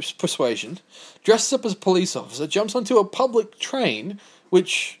any persuasion, dresses up as a police officer, jumps onto a public train,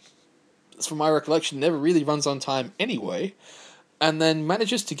 which, from my recollection, never really runs on time anyway, and then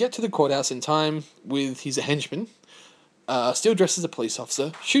manages to get to the courthouse in time with his henchman, still dressed as a police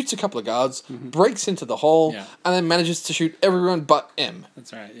officer, shoots a couple of guards, breaks into the hall, and then manages to shoot everyone but M.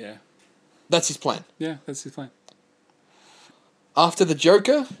 That's right, yeah. That's his plan. Yeah, that's his plan. After the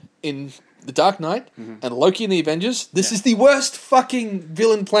Joker in The Dark Knight and Loki in the Avengers, this is the worst fucking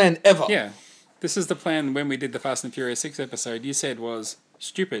villain plan ever. Yeah. This is the plan when we did the Fast and Furious 6 episode you said was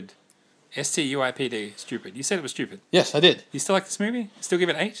stupid. STUIPD, stupid. You said it was stupid. Yes, I did. You still like this movie? Still give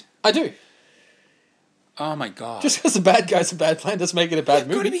it 8? I do. Oh my god. Just because the bad guy's a bad plan doesn't make it a bad You've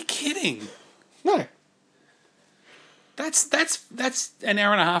got to movie. be kidding. No. That's an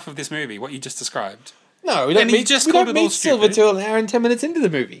hour and a half of this movie, what you just described. No, we don't And he meet, just we called don't it all meet Silver stupid. till an hour and 10 minutes into the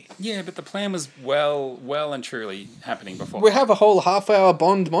movie. Yeah, but the plan was well and truly happening before. We have a whole half-hour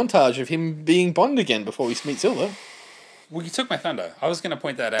Bond montage of him being Bond again before we meet Silver. Well, you took my thunder. I was going to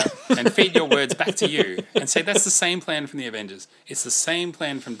point that out and feed your words back to you and say that's the same plan from the Avengers. It's the same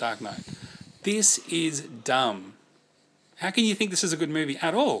plan from Dark Knight. This is dumb. How can you think this is a good movie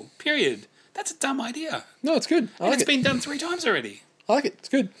at all? Period. That's a dumb idea. No, it's good. I And like it's it. been done 3 times already. I like it. It's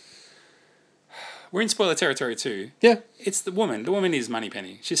good. We're in spoiler territory too. Yeah. It's the woman. The woman is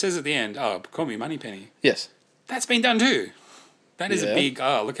Moneypenny. She says at the end, "Oh, call me Moneypenny." Yes. That's been done too. That is Yeah. a big,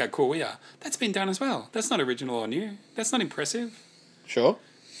 oh, look how cool we are. That's been done as well. That's not original or new. That's not impressive. Sure.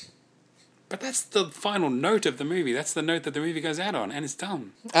 But that's the final note of the movie. That's the note that the movie goes out on, and it's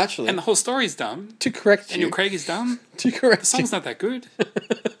dumb. Actually, And the whole story's dumb. to correct Daniel you, Craig is dumb. to correct The song's you, not that good.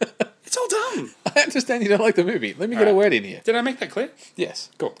 It's all dumb. I understand you don't like the movie. Let me get a word in here. Did I make that clear? Yes.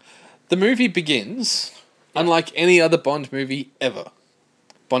 Cool. The movie begins unlike any other Bond movie ever.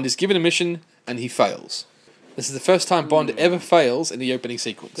 Bond is given a mission and he fails. This is the first time Bond ever fails in the opening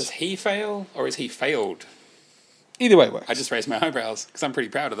sequence. Does he fail, or is he failed? Either way works. I just raised my eyebrows, because I'm pretty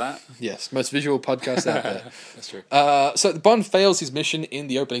proud of that. Yes, most visual podcast out there. That's true. So Bond fails his mission in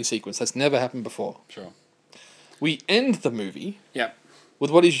the opening sequence. That's never happened before. Sure. We end the movie Yep. with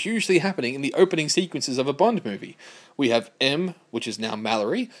what is usually happening in the opening sequences of a Bond movie. We have M, which is now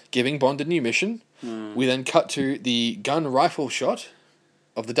Mallory, giving Bond a new mission. We then cut to the gun rifle shot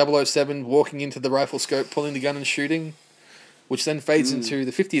of the 007 walking into the rifle scope, pulling the gun and shooting, which then fades into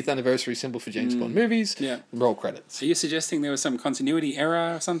the 50th anniversary symbol for James Bond movies. Yeah. And roll credits. Are you suggesting there was some continuity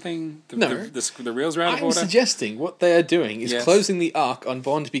error or something? No. The reels were out of I'm order? suggesting what they are doing is Yes. closing the arc on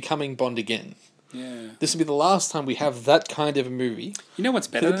Bond becoming Bond again. Yeah. This will be the last time we have that kind of a movie. You know what's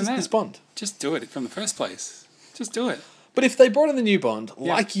better than This that? Bond. Just do it from the first place. Just do it. But if they brought in the new Bond,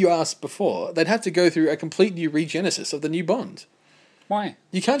 like you asked before, they'd have to go through a complete new regenesis of the new Bond. Why?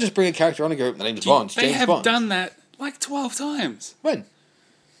 You can't just bring a character on and go, the name's Bond, They James have Bond. done that like 12 times. When?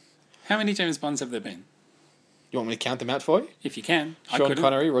 How many James Bonds have there been? You want me to count them out for you? If you can. I Sean couldn't.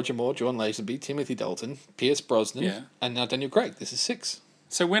 Connery, Roger Moore, John Lazenby, Timothy Dalton, Pierce Brosnan, Yeah. and now Daniel Craig. This is 6.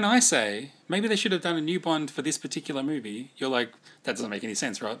 So when I say, maybe they should have done a new Bond for this particular movie, you're like, that doesn't make any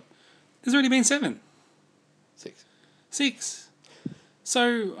sense, right? There's already been 7. 6. 6.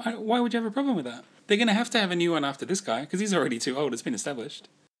 So why would you have a problem with that? They're going to have a new one after this guy, because he's already too old. It's been established.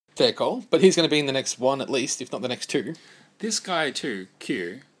 Fair call, but he's going to be in the next one at least, if not the next 2. This guy too,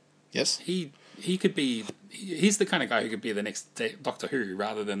 Q, Yes? he could be... He's the kind of guy who could be the next Doctor Who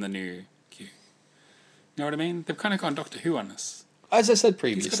rather than the new Q. You know what I mean? They've kind of gone Doctor Who on us. As I said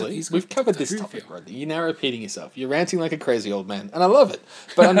previously, he's got we've covered Doctor this Who topic, feel. Rodney. You're now repeating yourself. You're ranting like a crazy old man, and I love it.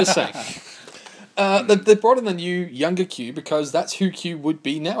 But I'm just saying. They brought in the new, younger Q because that's who Q would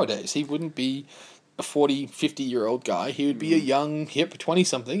be nowadays. He wouldn't be a 40, 50-year-old guy. He would be a young, hip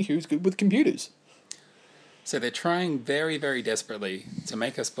 20-something who's good with computers. So they're trying very, very desperately to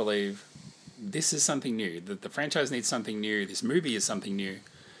make us believe this is something new, that the franchise needs something new, this movie is something new.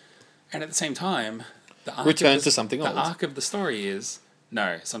 And at the same time, the arc, Return of, to something the old. arc of the story is,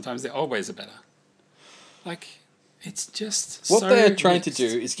 no, sometimes the old ways are better. Like, It's just What so they're trying to mixed.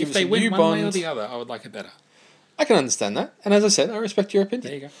 do is give if us they a went new one way or Bond. the other, I would like it better. I can understand that, and as I said, I respect your opinion.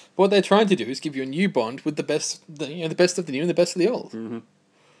 There you go. But what they're trying to do is give you a new Bond with the best, the best of the new and the best of the old. Mm-hmm.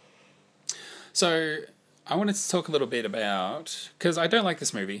 So I wanted to talk a little bit about, because I don't like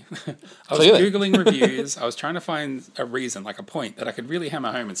this movie. I was Googling reviews. I was trying to find a reason, like a point that I could really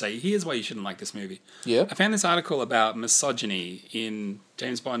hammer home and say, here's why you shouldn't like this movie. Yeah. I found this article about misogyny in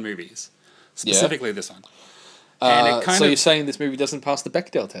James Bond movies, specifically this one. And it kind so of, you're saying this movie doesn't pass the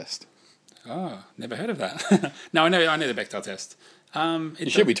Bechdel test? Oh, never heard of that. No, I know the Bechdel test.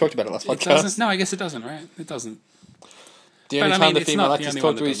 We talked about it last podcast. Doesn't, no, I guess it doesn't, right? It doesn't. The only time the female actors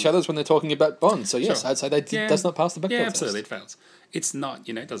talk to each other is when they're talking about Bond. So yes, I'd say that does not pass the Bechdel test. Yeah, absolutely, it fails. It's not,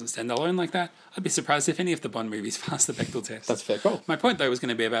 it doesn't stand alone like that. I'd be surprised if any of the Bond movies pass the Bechdel test. That's a fair call. My point, though, was going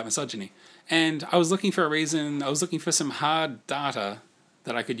to be about misogyny. And I was looking for a reason, I was looking for some hard data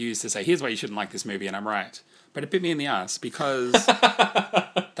that I could use to say, here's why you shouldn't like this movie, and I'm right. But it bit me in the ass because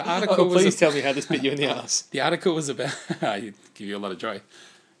the article was... Please tell me how this bit you in the ass. The article was about... It'd give you a lot of joy.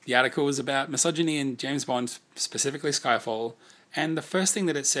 The article was about misogyny in James Bond, specifically Skyfall, and the first thing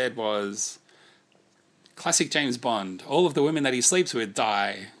that it said was, classic James Bond, all of the women that he sleeps with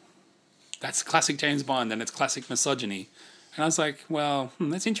die. That's classic James Bond, and it's classic misogyny. And I was like, well,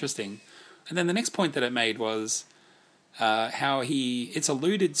 that's interesting. And then the next point that it made was how it's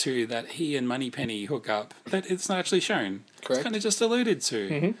alluded to that he and Moneypenny hook up, but it's not actually shown. Correct. It's kind of just alluded to.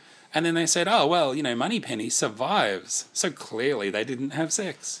 Mm-hmm. And then they said, oh, well, Moneypenny survives, so clearly they didn't have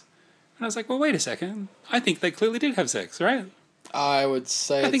sex. And I was like, well, wait a second. I think they clearly did have sex, right? I would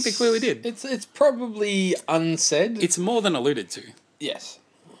say I think they clearly did. It's probably unsaid. It's more than alluded to. Yes.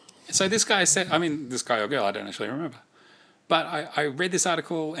 So this guy said, this guy or girl, I don't actually remember. But I read this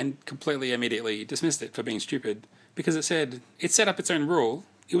article and completely immediately dismissed it for being stupid because it said, it set up its own rule.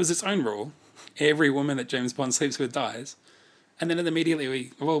 It was its own rule. Every woman that James Bond sleeps with dies. And then it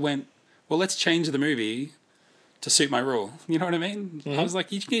immediately went, well, let's change the movie to suit my rule. You know what I mean? Mm-hmm. I was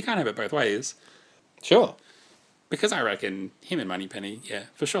like, you can't have it both ways. Sure. Because I reckon him and Moneypenny, yeah,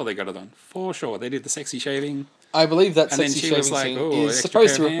 for sure they got it on. For sure. They did the sexy shaving. I believe that and sexy shaving scene is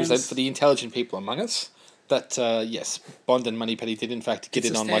supposed to represent for the intelligent people among us that, yes, Bond and Moneypenny did in fact get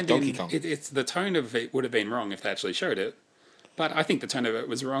in on like Donkey Kong. It's the tone of it would have been wrong if they actually showed it. But I think the tone of it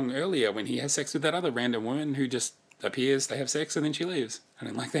was wrong earlier when he has sex with that other random woman who just appears, they have sex, and then she leaves. I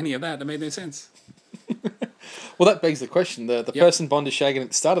didn't like any of that. That made no sense. Well, that begs the question. The person Bond is shagging at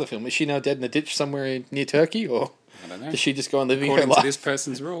the start of the film, is she now dead in a ditch somewhere near Turkey, or I don't know. does she just go on living her According life to this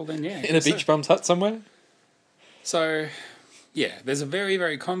person's rule, then yeah. in a beach bum's hut somewhere? So, yeah, there's a very,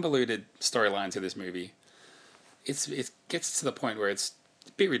 very convoluted storyline to this movie. It gets to the point where it's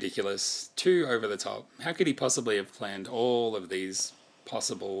a bit ridiculous, too over the top. How could he possibly have planned all of these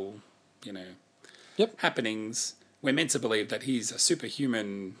possible, happenings? We're meant to believe that he's a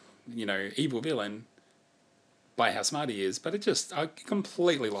superhuman, evil villain by how smart he is, but it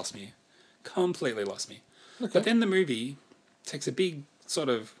completely lost me. Completely lost me. Okay. But then the movie takes a big sort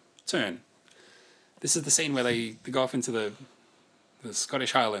of turn. This is the scene where they go off into the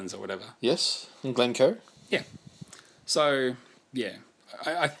Scottish Highlands or whatever. Yes, in Glencoe. Yeah. So, yeah.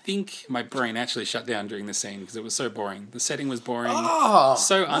 I think my brain actually shut down during the scene because it was so boring. The setting was boring.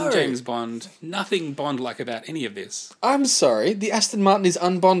 So un-James Bond. Nothing Bond-like about any of this. I'm sorry, the Aston Martin is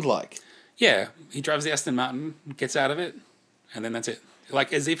un-Bond-like. Yeah, he drives the Aston Martin, gets out of it, and then that's it.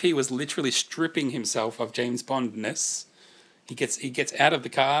 Like as if he was literally stripping himself of James Bond-ness. He gets out of the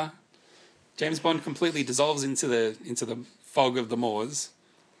car. James Bond completely dissolves into the fog of the moors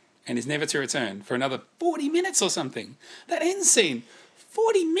and is never to return for another 40 minutes or something. That end scene,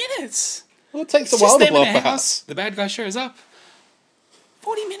 40 minutes. Well, it takes a while to blow up the house. The bad guy shows up.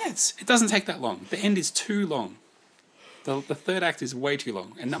 40 minutes. It doesn't take that long. The end is too long. The third act is way too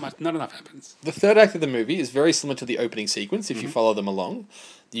long, and not enough happens. The third act of the movie is very similar to the opening sequence, if you follow them along.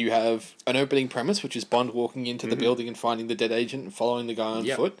 You have an opening premise, which is Bond walking into the building and finding the dead agent and following the guy on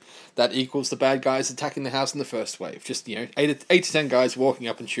foot. That equals the bad guys attacking the house in the first wave. Just, 8 to 10 guys walking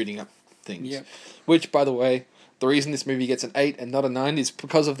up and shooting up things. Yep. Which, by the way, the reason this movie gets an 8 and not a 9 is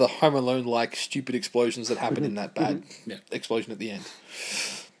because of the Home Alone-like stupid explosions that happen in that bad explosion at the end.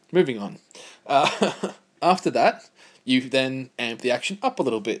 Moving on. After that, you then amp the action up a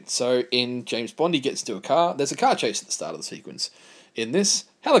little bit. So in James Bond, he gets into a car. There's a car chase at the start of the sequence. In this,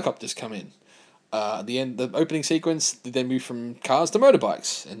 helicopters come in. The opening sequence, they then move from cars to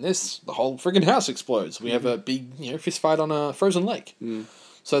motorbikes. In this, the whole friggin' house explodes. We have a big, fist fight on a frozen lake.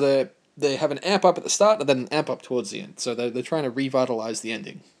 So they have an amp up at the start and then an amp up towards the end. So they're trying to revitalise the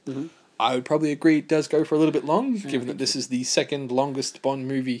ending. I would probably agree it does go for a little bit long, given that this is the second longest Bond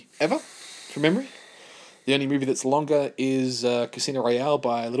movie ever, from memory. The only movie that's longer is Casino Royale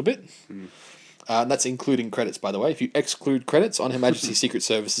by a little bit. And that's including credits, by the way. If you exclude credits, On Her Majesty's Secret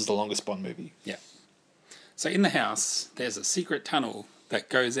Service is the longest Bond movie. Yeah. So in the house, there's a secret tunnel that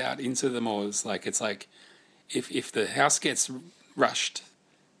goes out into the moors. Like, it's like, if the house gets rushed,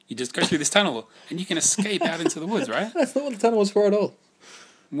 you just go through this tunnel and you can escape out into the woods, right? That's not what the tunnel was for at all.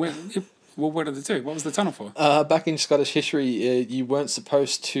 Well, what did it do? What was the tunnel for? Back in Scottish history, you weren't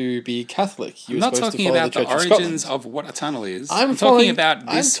supposed to be Catholic. You I'm were not supposed talking to follow about the the Church of origins Scotland. of what a tunnel is. I'm talking about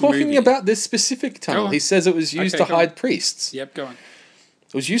this movie. I'm talking about this specific tunnel. on. He says it was used Okay, to go on. hide priests. Yep, go on.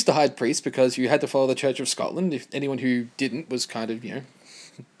 It was used to hide priests because you had to follow the Church of Scotland. If anyone who didn't was kind of,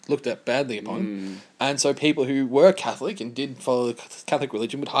 looked at badly upon. And so people who were Catholic and did follow the Catholic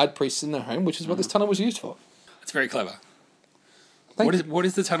religion would hide priests in their home, which is what this tunnel was used for. It's very clever. Thank you. What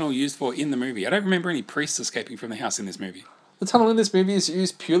is the tunnel used for in the movie? I don't remember any priests escaping from the house in this movie. The tunnel in this movie is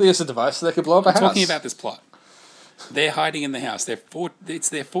used purely as a device so they could blow up a house. Talking about this plot. They're hiding in the house. It's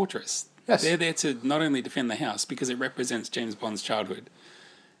their fortress. Yes. They're there to not only defend the house because it represents James Bond's childhood.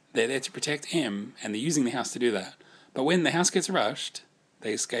 They're there to protect him, and they're using the house to do that. But when the house gets rushed,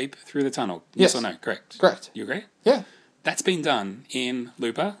 they escape through the tunnel. Yes, Yes. or no? Correct. Correct. You agree? Yeah. That's been done in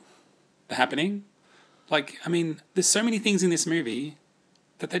Looper, The Happening. There's so many things in this movie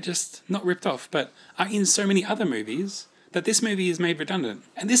that they're just not ripped off, but are in so many other movies that this movie is made redundant.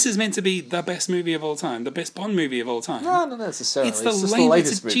 And this is meant to be the best movie of all time, the best Bond movie of all time. No, not necessarily. It's just it's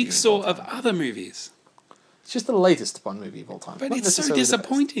latest a movie jigsaw all of time. other movies. It's just the latest Bond movie of all time. But Not it's so necessarily the best.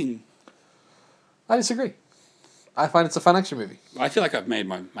 disappointing. I disagree. I find it's a fun action movie. I feel like I've made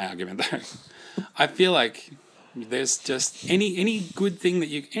my argument though. I feel like there's just any good thing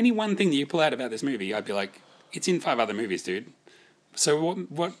any one thing that you pull out about this movie, I'd be like, it's in 5 other movies, dude. So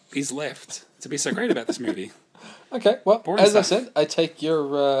what is left to be so great about this movie? Okay, well, Boring as I stuff. said, I take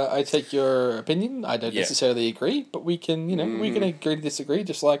your opinion. I don't Yeah. necessarily agree, but we can we can agree to disagree.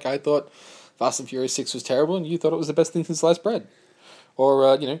 Just like I thought Fast and Furious 6 was terrible, and you thought it was the best thing since sliced bread,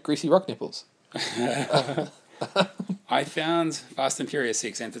 or greasy rock nipples. I found Fast and Furious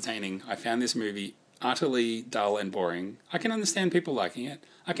 6 entertaining. I found this movie utterly dull and boring. I can understand people liking it.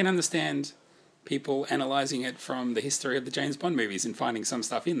 I can understand people analysing it from the history of the James Bond movies and finding some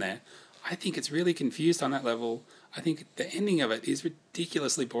stuff in there. I think it's really confused on that level. I think the ending of it is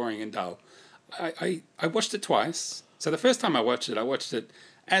ridiculously boring and dull. I watched it twice. So the first time I watched it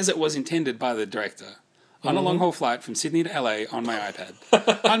as it was intended by the director. On a long-haul flight from Sydney to LA on my iPad.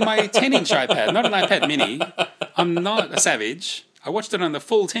 On my 10-inch iPad, not an iPad mini. I'm not a savage. I watched it on the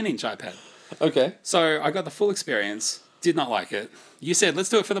full 10-inch iPad. Okay. So I got the full experience, did not like it. You said, let's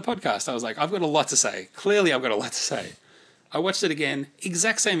do it for the podcast. I was like, I've got a lot to say. Clearly, I've got a lot to say. I watched it again,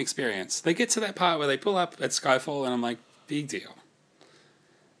 exact same experience. They get to that part where they pull up at Skyfall, and I'm like, big deal.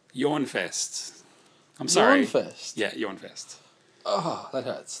 Yawn fest. I'm sorry. Yawn fest? Yeah, yawn fest. Oh, that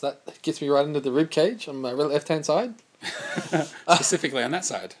hurts. That gets me right into the rib cage on my left-hand side. Specifically on that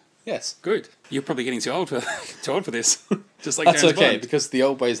side. Yes. Good. You're probably getting too old for this. Just like That's James okay, Bond. because the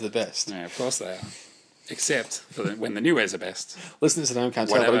old ways are the best. Yeah, of course they are. Except for when the new ways are best. Listeners at home can't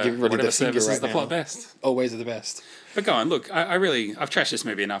tell, but I'm giving everybody Whatever the finger service right is the now. plot best. Old ways are the best. But go on, look, I've trashed this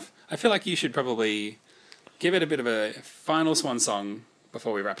movie enough. I feel like you should probably give it a bit of a final swan song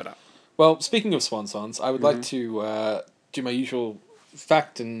before we wrap it up. Well, speaking of swan songs, I would like to do my usual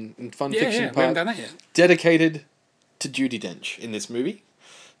fact and fun fiction we haven't part done that yet. dedicated to Judi Dench in this movie.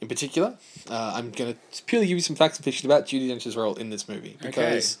 In particular, I'm going to purely give you some facts and fiction about Judi Dench's role in this movie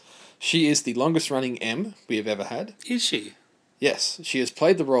because she is the longest running M we have ever had. Is she? Yes, she has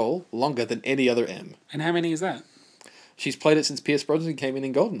played the role longer than any other M. And how many is that? She's played it since Pierce Brosnan came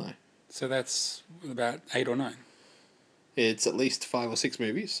in GoldenEye. So that's about 8 or 9. It's at least 5 or 6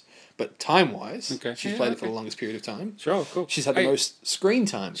 movies, but time-wise, Okay. she's Yeah, played it for okay. the longest period of time. Sure, cool. She's had the most screen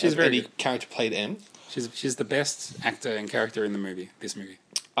time She's of very any good. character played M. She's the best actor and character in this movie.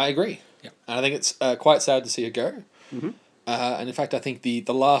 I agree. Yep. And I think it's quite sad to see her go. Mm-hmm. And in fact, I think the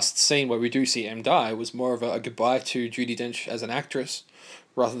last scene where we do see M die was more of a goodbye to Judi Dench as an actress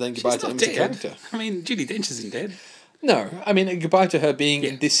rather than goodbye She's to not M as a dead. character. I mean, Judi Dench isn't dead. No, I mean a goodbye to her being Yeah.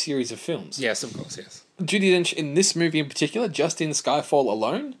 in this series of films. Yes, of course, yes. Judi Dench in this movie in particular, just in Skyfall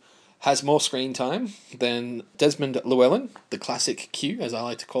alone, has more screen time than Desmond Llewellyn, the classic Q, as I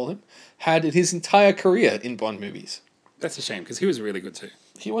like to call him, had in his entire career in Bond movies. That's a shame, because he was really good too.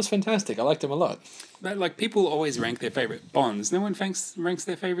 He was fantastic. I liked him a lot. But, like, people always rank their favourite Bonds. No one ranks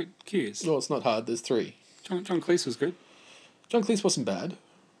their favourite Qs. Well, it's not hard. There's 3. John Cleese was good. John Cleese wasn't bad.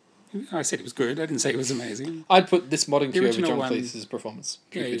 I said it was good. I didn't say it was amazing. I'd put this modern Q over original John one- Cleese's performance.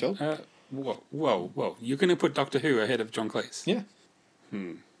 Truth be told. Whoa. You're going to put Doctor Who ahead of John Cleese? Yeah.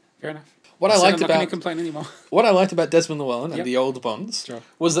 Fair enough. What I I'm liked not going to about complain anymore. what I liked about Desmond Llewellyn and Yep. the old Bonds Sure.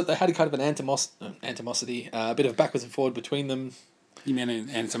 was that they had kind of an animosity, a bit of backwards and forward between them. You mean an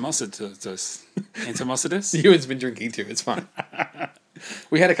antimositus? Antimositus? Ewan's been drinking too. It's fine.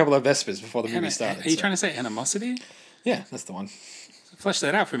 We had a couple of Vespers before the movie started. Are you so- trying to say animosity? Yeah, that's the one. Flesh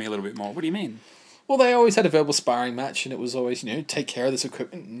that out for me a little bit more. What do you mean? Well, they always had a verbal sparring match, and it was always, take care of this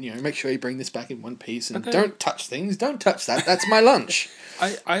equipment, and, make sure you bring this back in one piece, and But don't touch things, don't touch that, that's my lunch.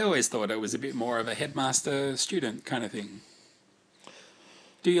 I always thought it was a bit more of a headmaster-student kind of thing.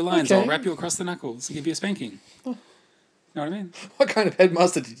 Do your lines, Okay. I'll wrap you across the knuckles and give you a spanking. Know what I mean? What kind of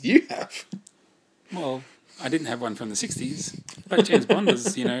headmaster did you have? Well, I didn't have one from the 60s, but James Bond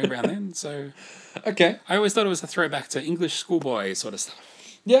was, around then, so... Okay. I always thought it was a throwback to English schoolboy sort of stuff.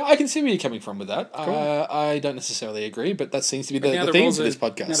 Yeah, I can see where you're coming from with that. Cool. I don't necessarily agree, but that seems to be Now the theme roles for this are-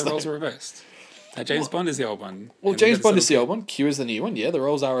 podcast. Now the roles are reversed. James Bond is the old one. Well, and James that's Bond sort is the old one, Q is the new one, yeah, the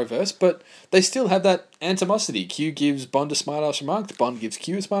roles are reversed, but they still have that animosity. Q gives Bond a smart-ass remark, Bond gives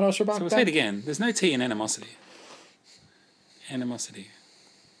Q a smart-ass remark. So we'll back. say it again. There's no T in animosity. Animosity.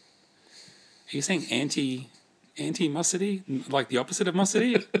 Are you saying anti-mosity? Like the opposite of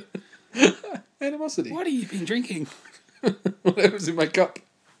mosity? Animosity. What have you been drinking? Whatever's in my cup.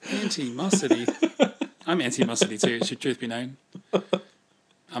 Anti-mosity. I'm anti-mosity too, it should truth be known.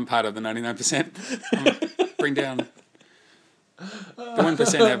 I'm part of the 99%. Bring down. The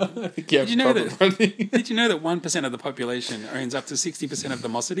 1% have... I think you have Did you know problem that- running. Did you know that 1% of the population owns up to 60% of the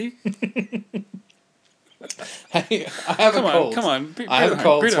mosity? Hey, I have Come a on, cold. come on. I have a Bring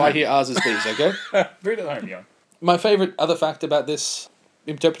cold, it so home. I hear ours is bees, okay? Bring it home, yeah. My favourite other fact about this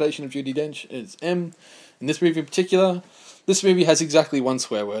interpretation of Judi Dench is in this movie in particular, this movie has exactly one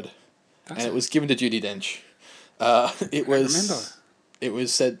swear word, and it was given to Judi Dench. It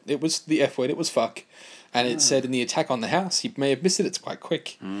was said, it was the F word, it was fuck, and it said in the attack on the house. He may have missed it, it's quite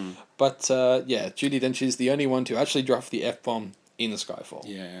quick. But Judi Dench is the only one to actually drop the F-bomb in the Skyfall.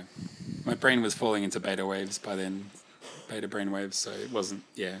 Yeah. My brain was falling into beta waves by then. Beta brain waves, so it wasn't,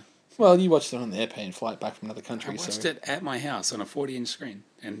 Well, you watched it on the airplane flight back from another I country. watched so. it at my house on a 40-inch screen,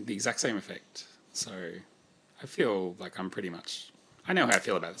 and the exact same effect. So I feel like I'm pretty much... I know how I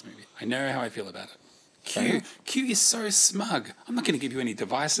feel about this movie. I know how I feel about it. Q is so smug. I'm not going to give you any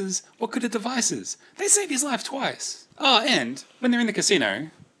devices. What good are devices? They saved his life twice. Oh, and when they're in the casino,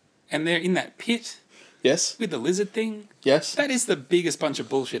 and they're in that pit Yes? with the lizard thing, Yes? that is the biggest bunch of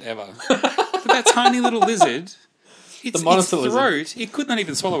bullshit ever. But that tiny little lizard, its monitor throat, lizard. it could not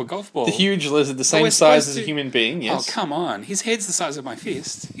even swallow a golf ball. The huge lizard, the same we're size supposed as a to- human being, yes. Oh, come on. His head's the size of my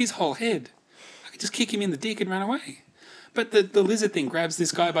fist. His whole head. I could just kick him in the dick and run away. But the lizard thing grabs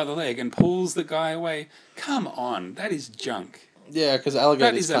this guy by the leg and pulls the guy away. Come on. That is junk. Yeah, because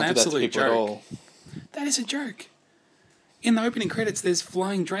alligators is an can't do that to absolute people at joke. all. That is a joke. In the opening credits, there's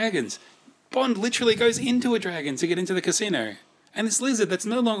flying dragons. Bond literally goes into a dragon to get into the casino. And this lizard that's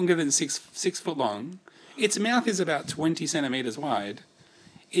no longer than six foot long, its mouth is about 20 centimeters wide.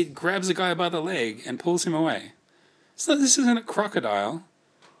 It grabs a guy by the leg and pulls him away. So this isn't a crocodile.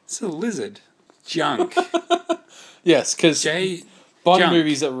 It's a lizard. Junk. Yes, because J. Bond junk.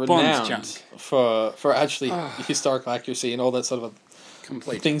 movies are Bond's renowned junk. for actually historical accuracy and all that sort of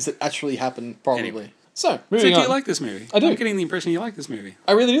Complete. things that actually happen, probably. Anyway. So, So moving do on. you like this movie? I do. I'm getting the impression you like this movie.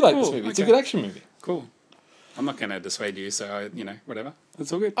 I really do like this Cool, movie. It's a okay. good action movie. Cool. I'm not going to dissuade you, so, whatever.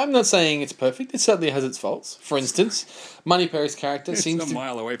 It's all good. I'm not saying it's perfect. It certainly has its faults. For instance, Money Perry's character It's seems a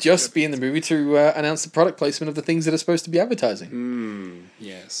mile away to from just it. be in the movie to announce the product placement of the things that are supposed to be advertising.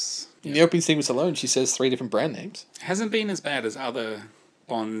 Yes. In the opening sequence alone, she says 3 different brand names. Hasn't been as bad as other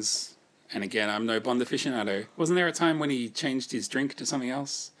Bonds. And again, I'm no Bond aficionado. Wasn't there a time when he changed his drink to something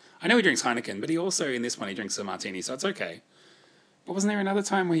else? I know he drinks Heineken, but he also, in this one, he drinks a martini, so it's okay. But wasn't there another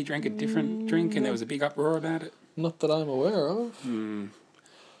time where he drank a different drink and there was a big uproar about it? Not that I'm aware of. I'm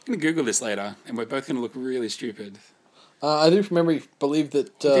going to Google this later, and we're both going to look really stupid. I do believe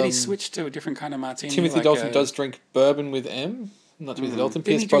that Did he switch to a different kind of martini? Timothy like Dalton a- does drink bourbon with M. Not Timothy Dalton, Didn't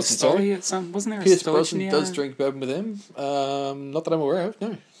Pierce he drink Brosnan, sorry. Stoli at some... Wasn't there a Pierce Stoli Brosnan near- does drink bourbon with M. Not that I'm aware of,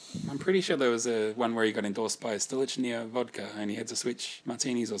 no. I'm pretty sure there was a one where he got endorsed by Stolichnaya vodka and he had to switch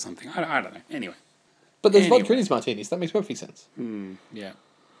martinis or something. I don't know. Anyway. But there's Anyway. vodka in his martinis. That makes perfect sense. Yeah.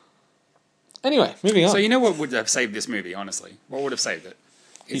 Anyway, moving on. So you know what would have saved this movie, honestly? What would have saved it?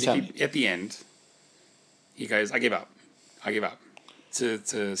 Is You if tell he, at the end, he goes, I give up. I give up.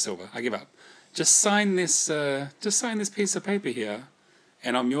 To Silver. I give up. Just sign this piece of paper here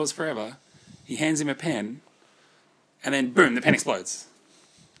and I'm yours forever. He hands him a pen and then boom, the pen explodes.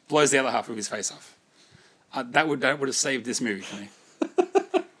 Blows the other half of his face off. That would have saved this movie for me.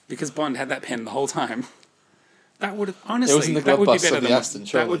 Because Bond had that pen the whole time. That would have honestly. It was in the that glove would be box better of the than Aston,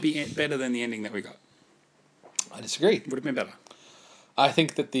 that would surely. be better than the ending that we got. I disagree. Would have been better. I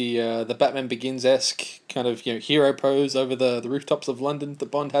think that the Batman Begins-esque kind of hero pose over the rooftops of London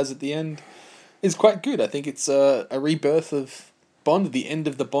that Bond has at the end is quite good. I think it's a rebirth of Bond, the end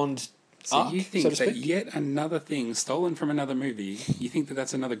of the Bond So arc, you think so to that speak. yet another thing stolen from another movie, you think that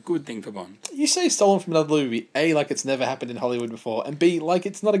that's another good thing for Bond? You say stolen from another movie, A, like it's never happened in Hollywood before, and B, like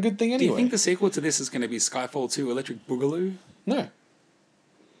it's not a good thing anyway. Do you think the sequel to this is going to be Skyfall 2 Electric Boogaloo? No.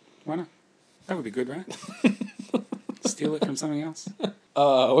 Why not? That would be good, right? Steal it from something else?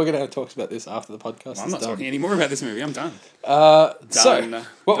 We're going to have talks about this after the podcast Well, I'm is not done. talking any more about this movie. I'm done. So,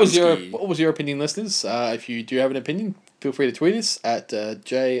 what was Dunsky. your opinion, listeners? If you do have an opinion, feel free to tweet us at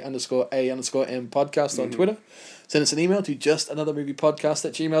J_A_M podcast on Twitter. Send us an email to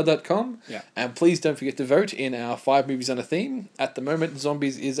justanothermoviepodcast@gmail.com. Yeah. And please don't forget to vote in our 5 movies on a theme. At the moment,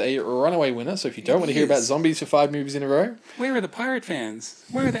 Zombies is a runaway winner, so if you don't want to hear about is. zombies for 5 movies in a row, Where are the pirate fans?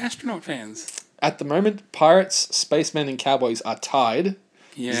 Where are the astronaut fans? at the moment, Pirates, Spacemen, and Cowboys are tied.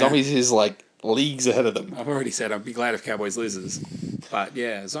 Yeah. Zombies is like leagues ahead of them. I've already said I'd be glad if Cowboys loses. But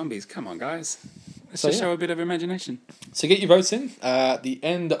yeah, zombies, come on, guys. Let's So, just yeah. show a bit of imagination. So get your votes in. At the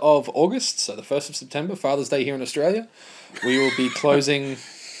end of August, so the 1st of September, Father's Day here in Australia, we will be closing...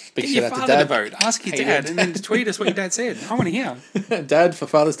 Big Get your shout out father to to vote. Ask your dad and then tweet us what your dad said. I want to hear. Dad, for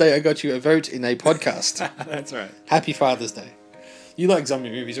Father's Day, I got you a vote in a podcast. That's right. Happy Father's Day. You like zombie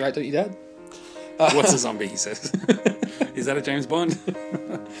movies, right, don't you, Dad? What's a zombie, he says. Is that a James Bond?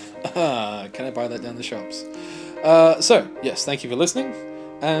 Can I buy that down the shops? So, yes, thank you for listening.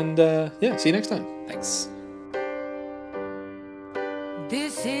 And, see you next time. Thanks.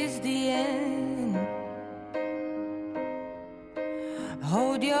 This is the end.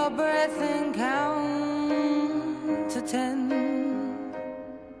 Hold your breath and count to 10.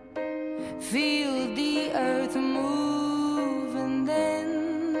 Feel the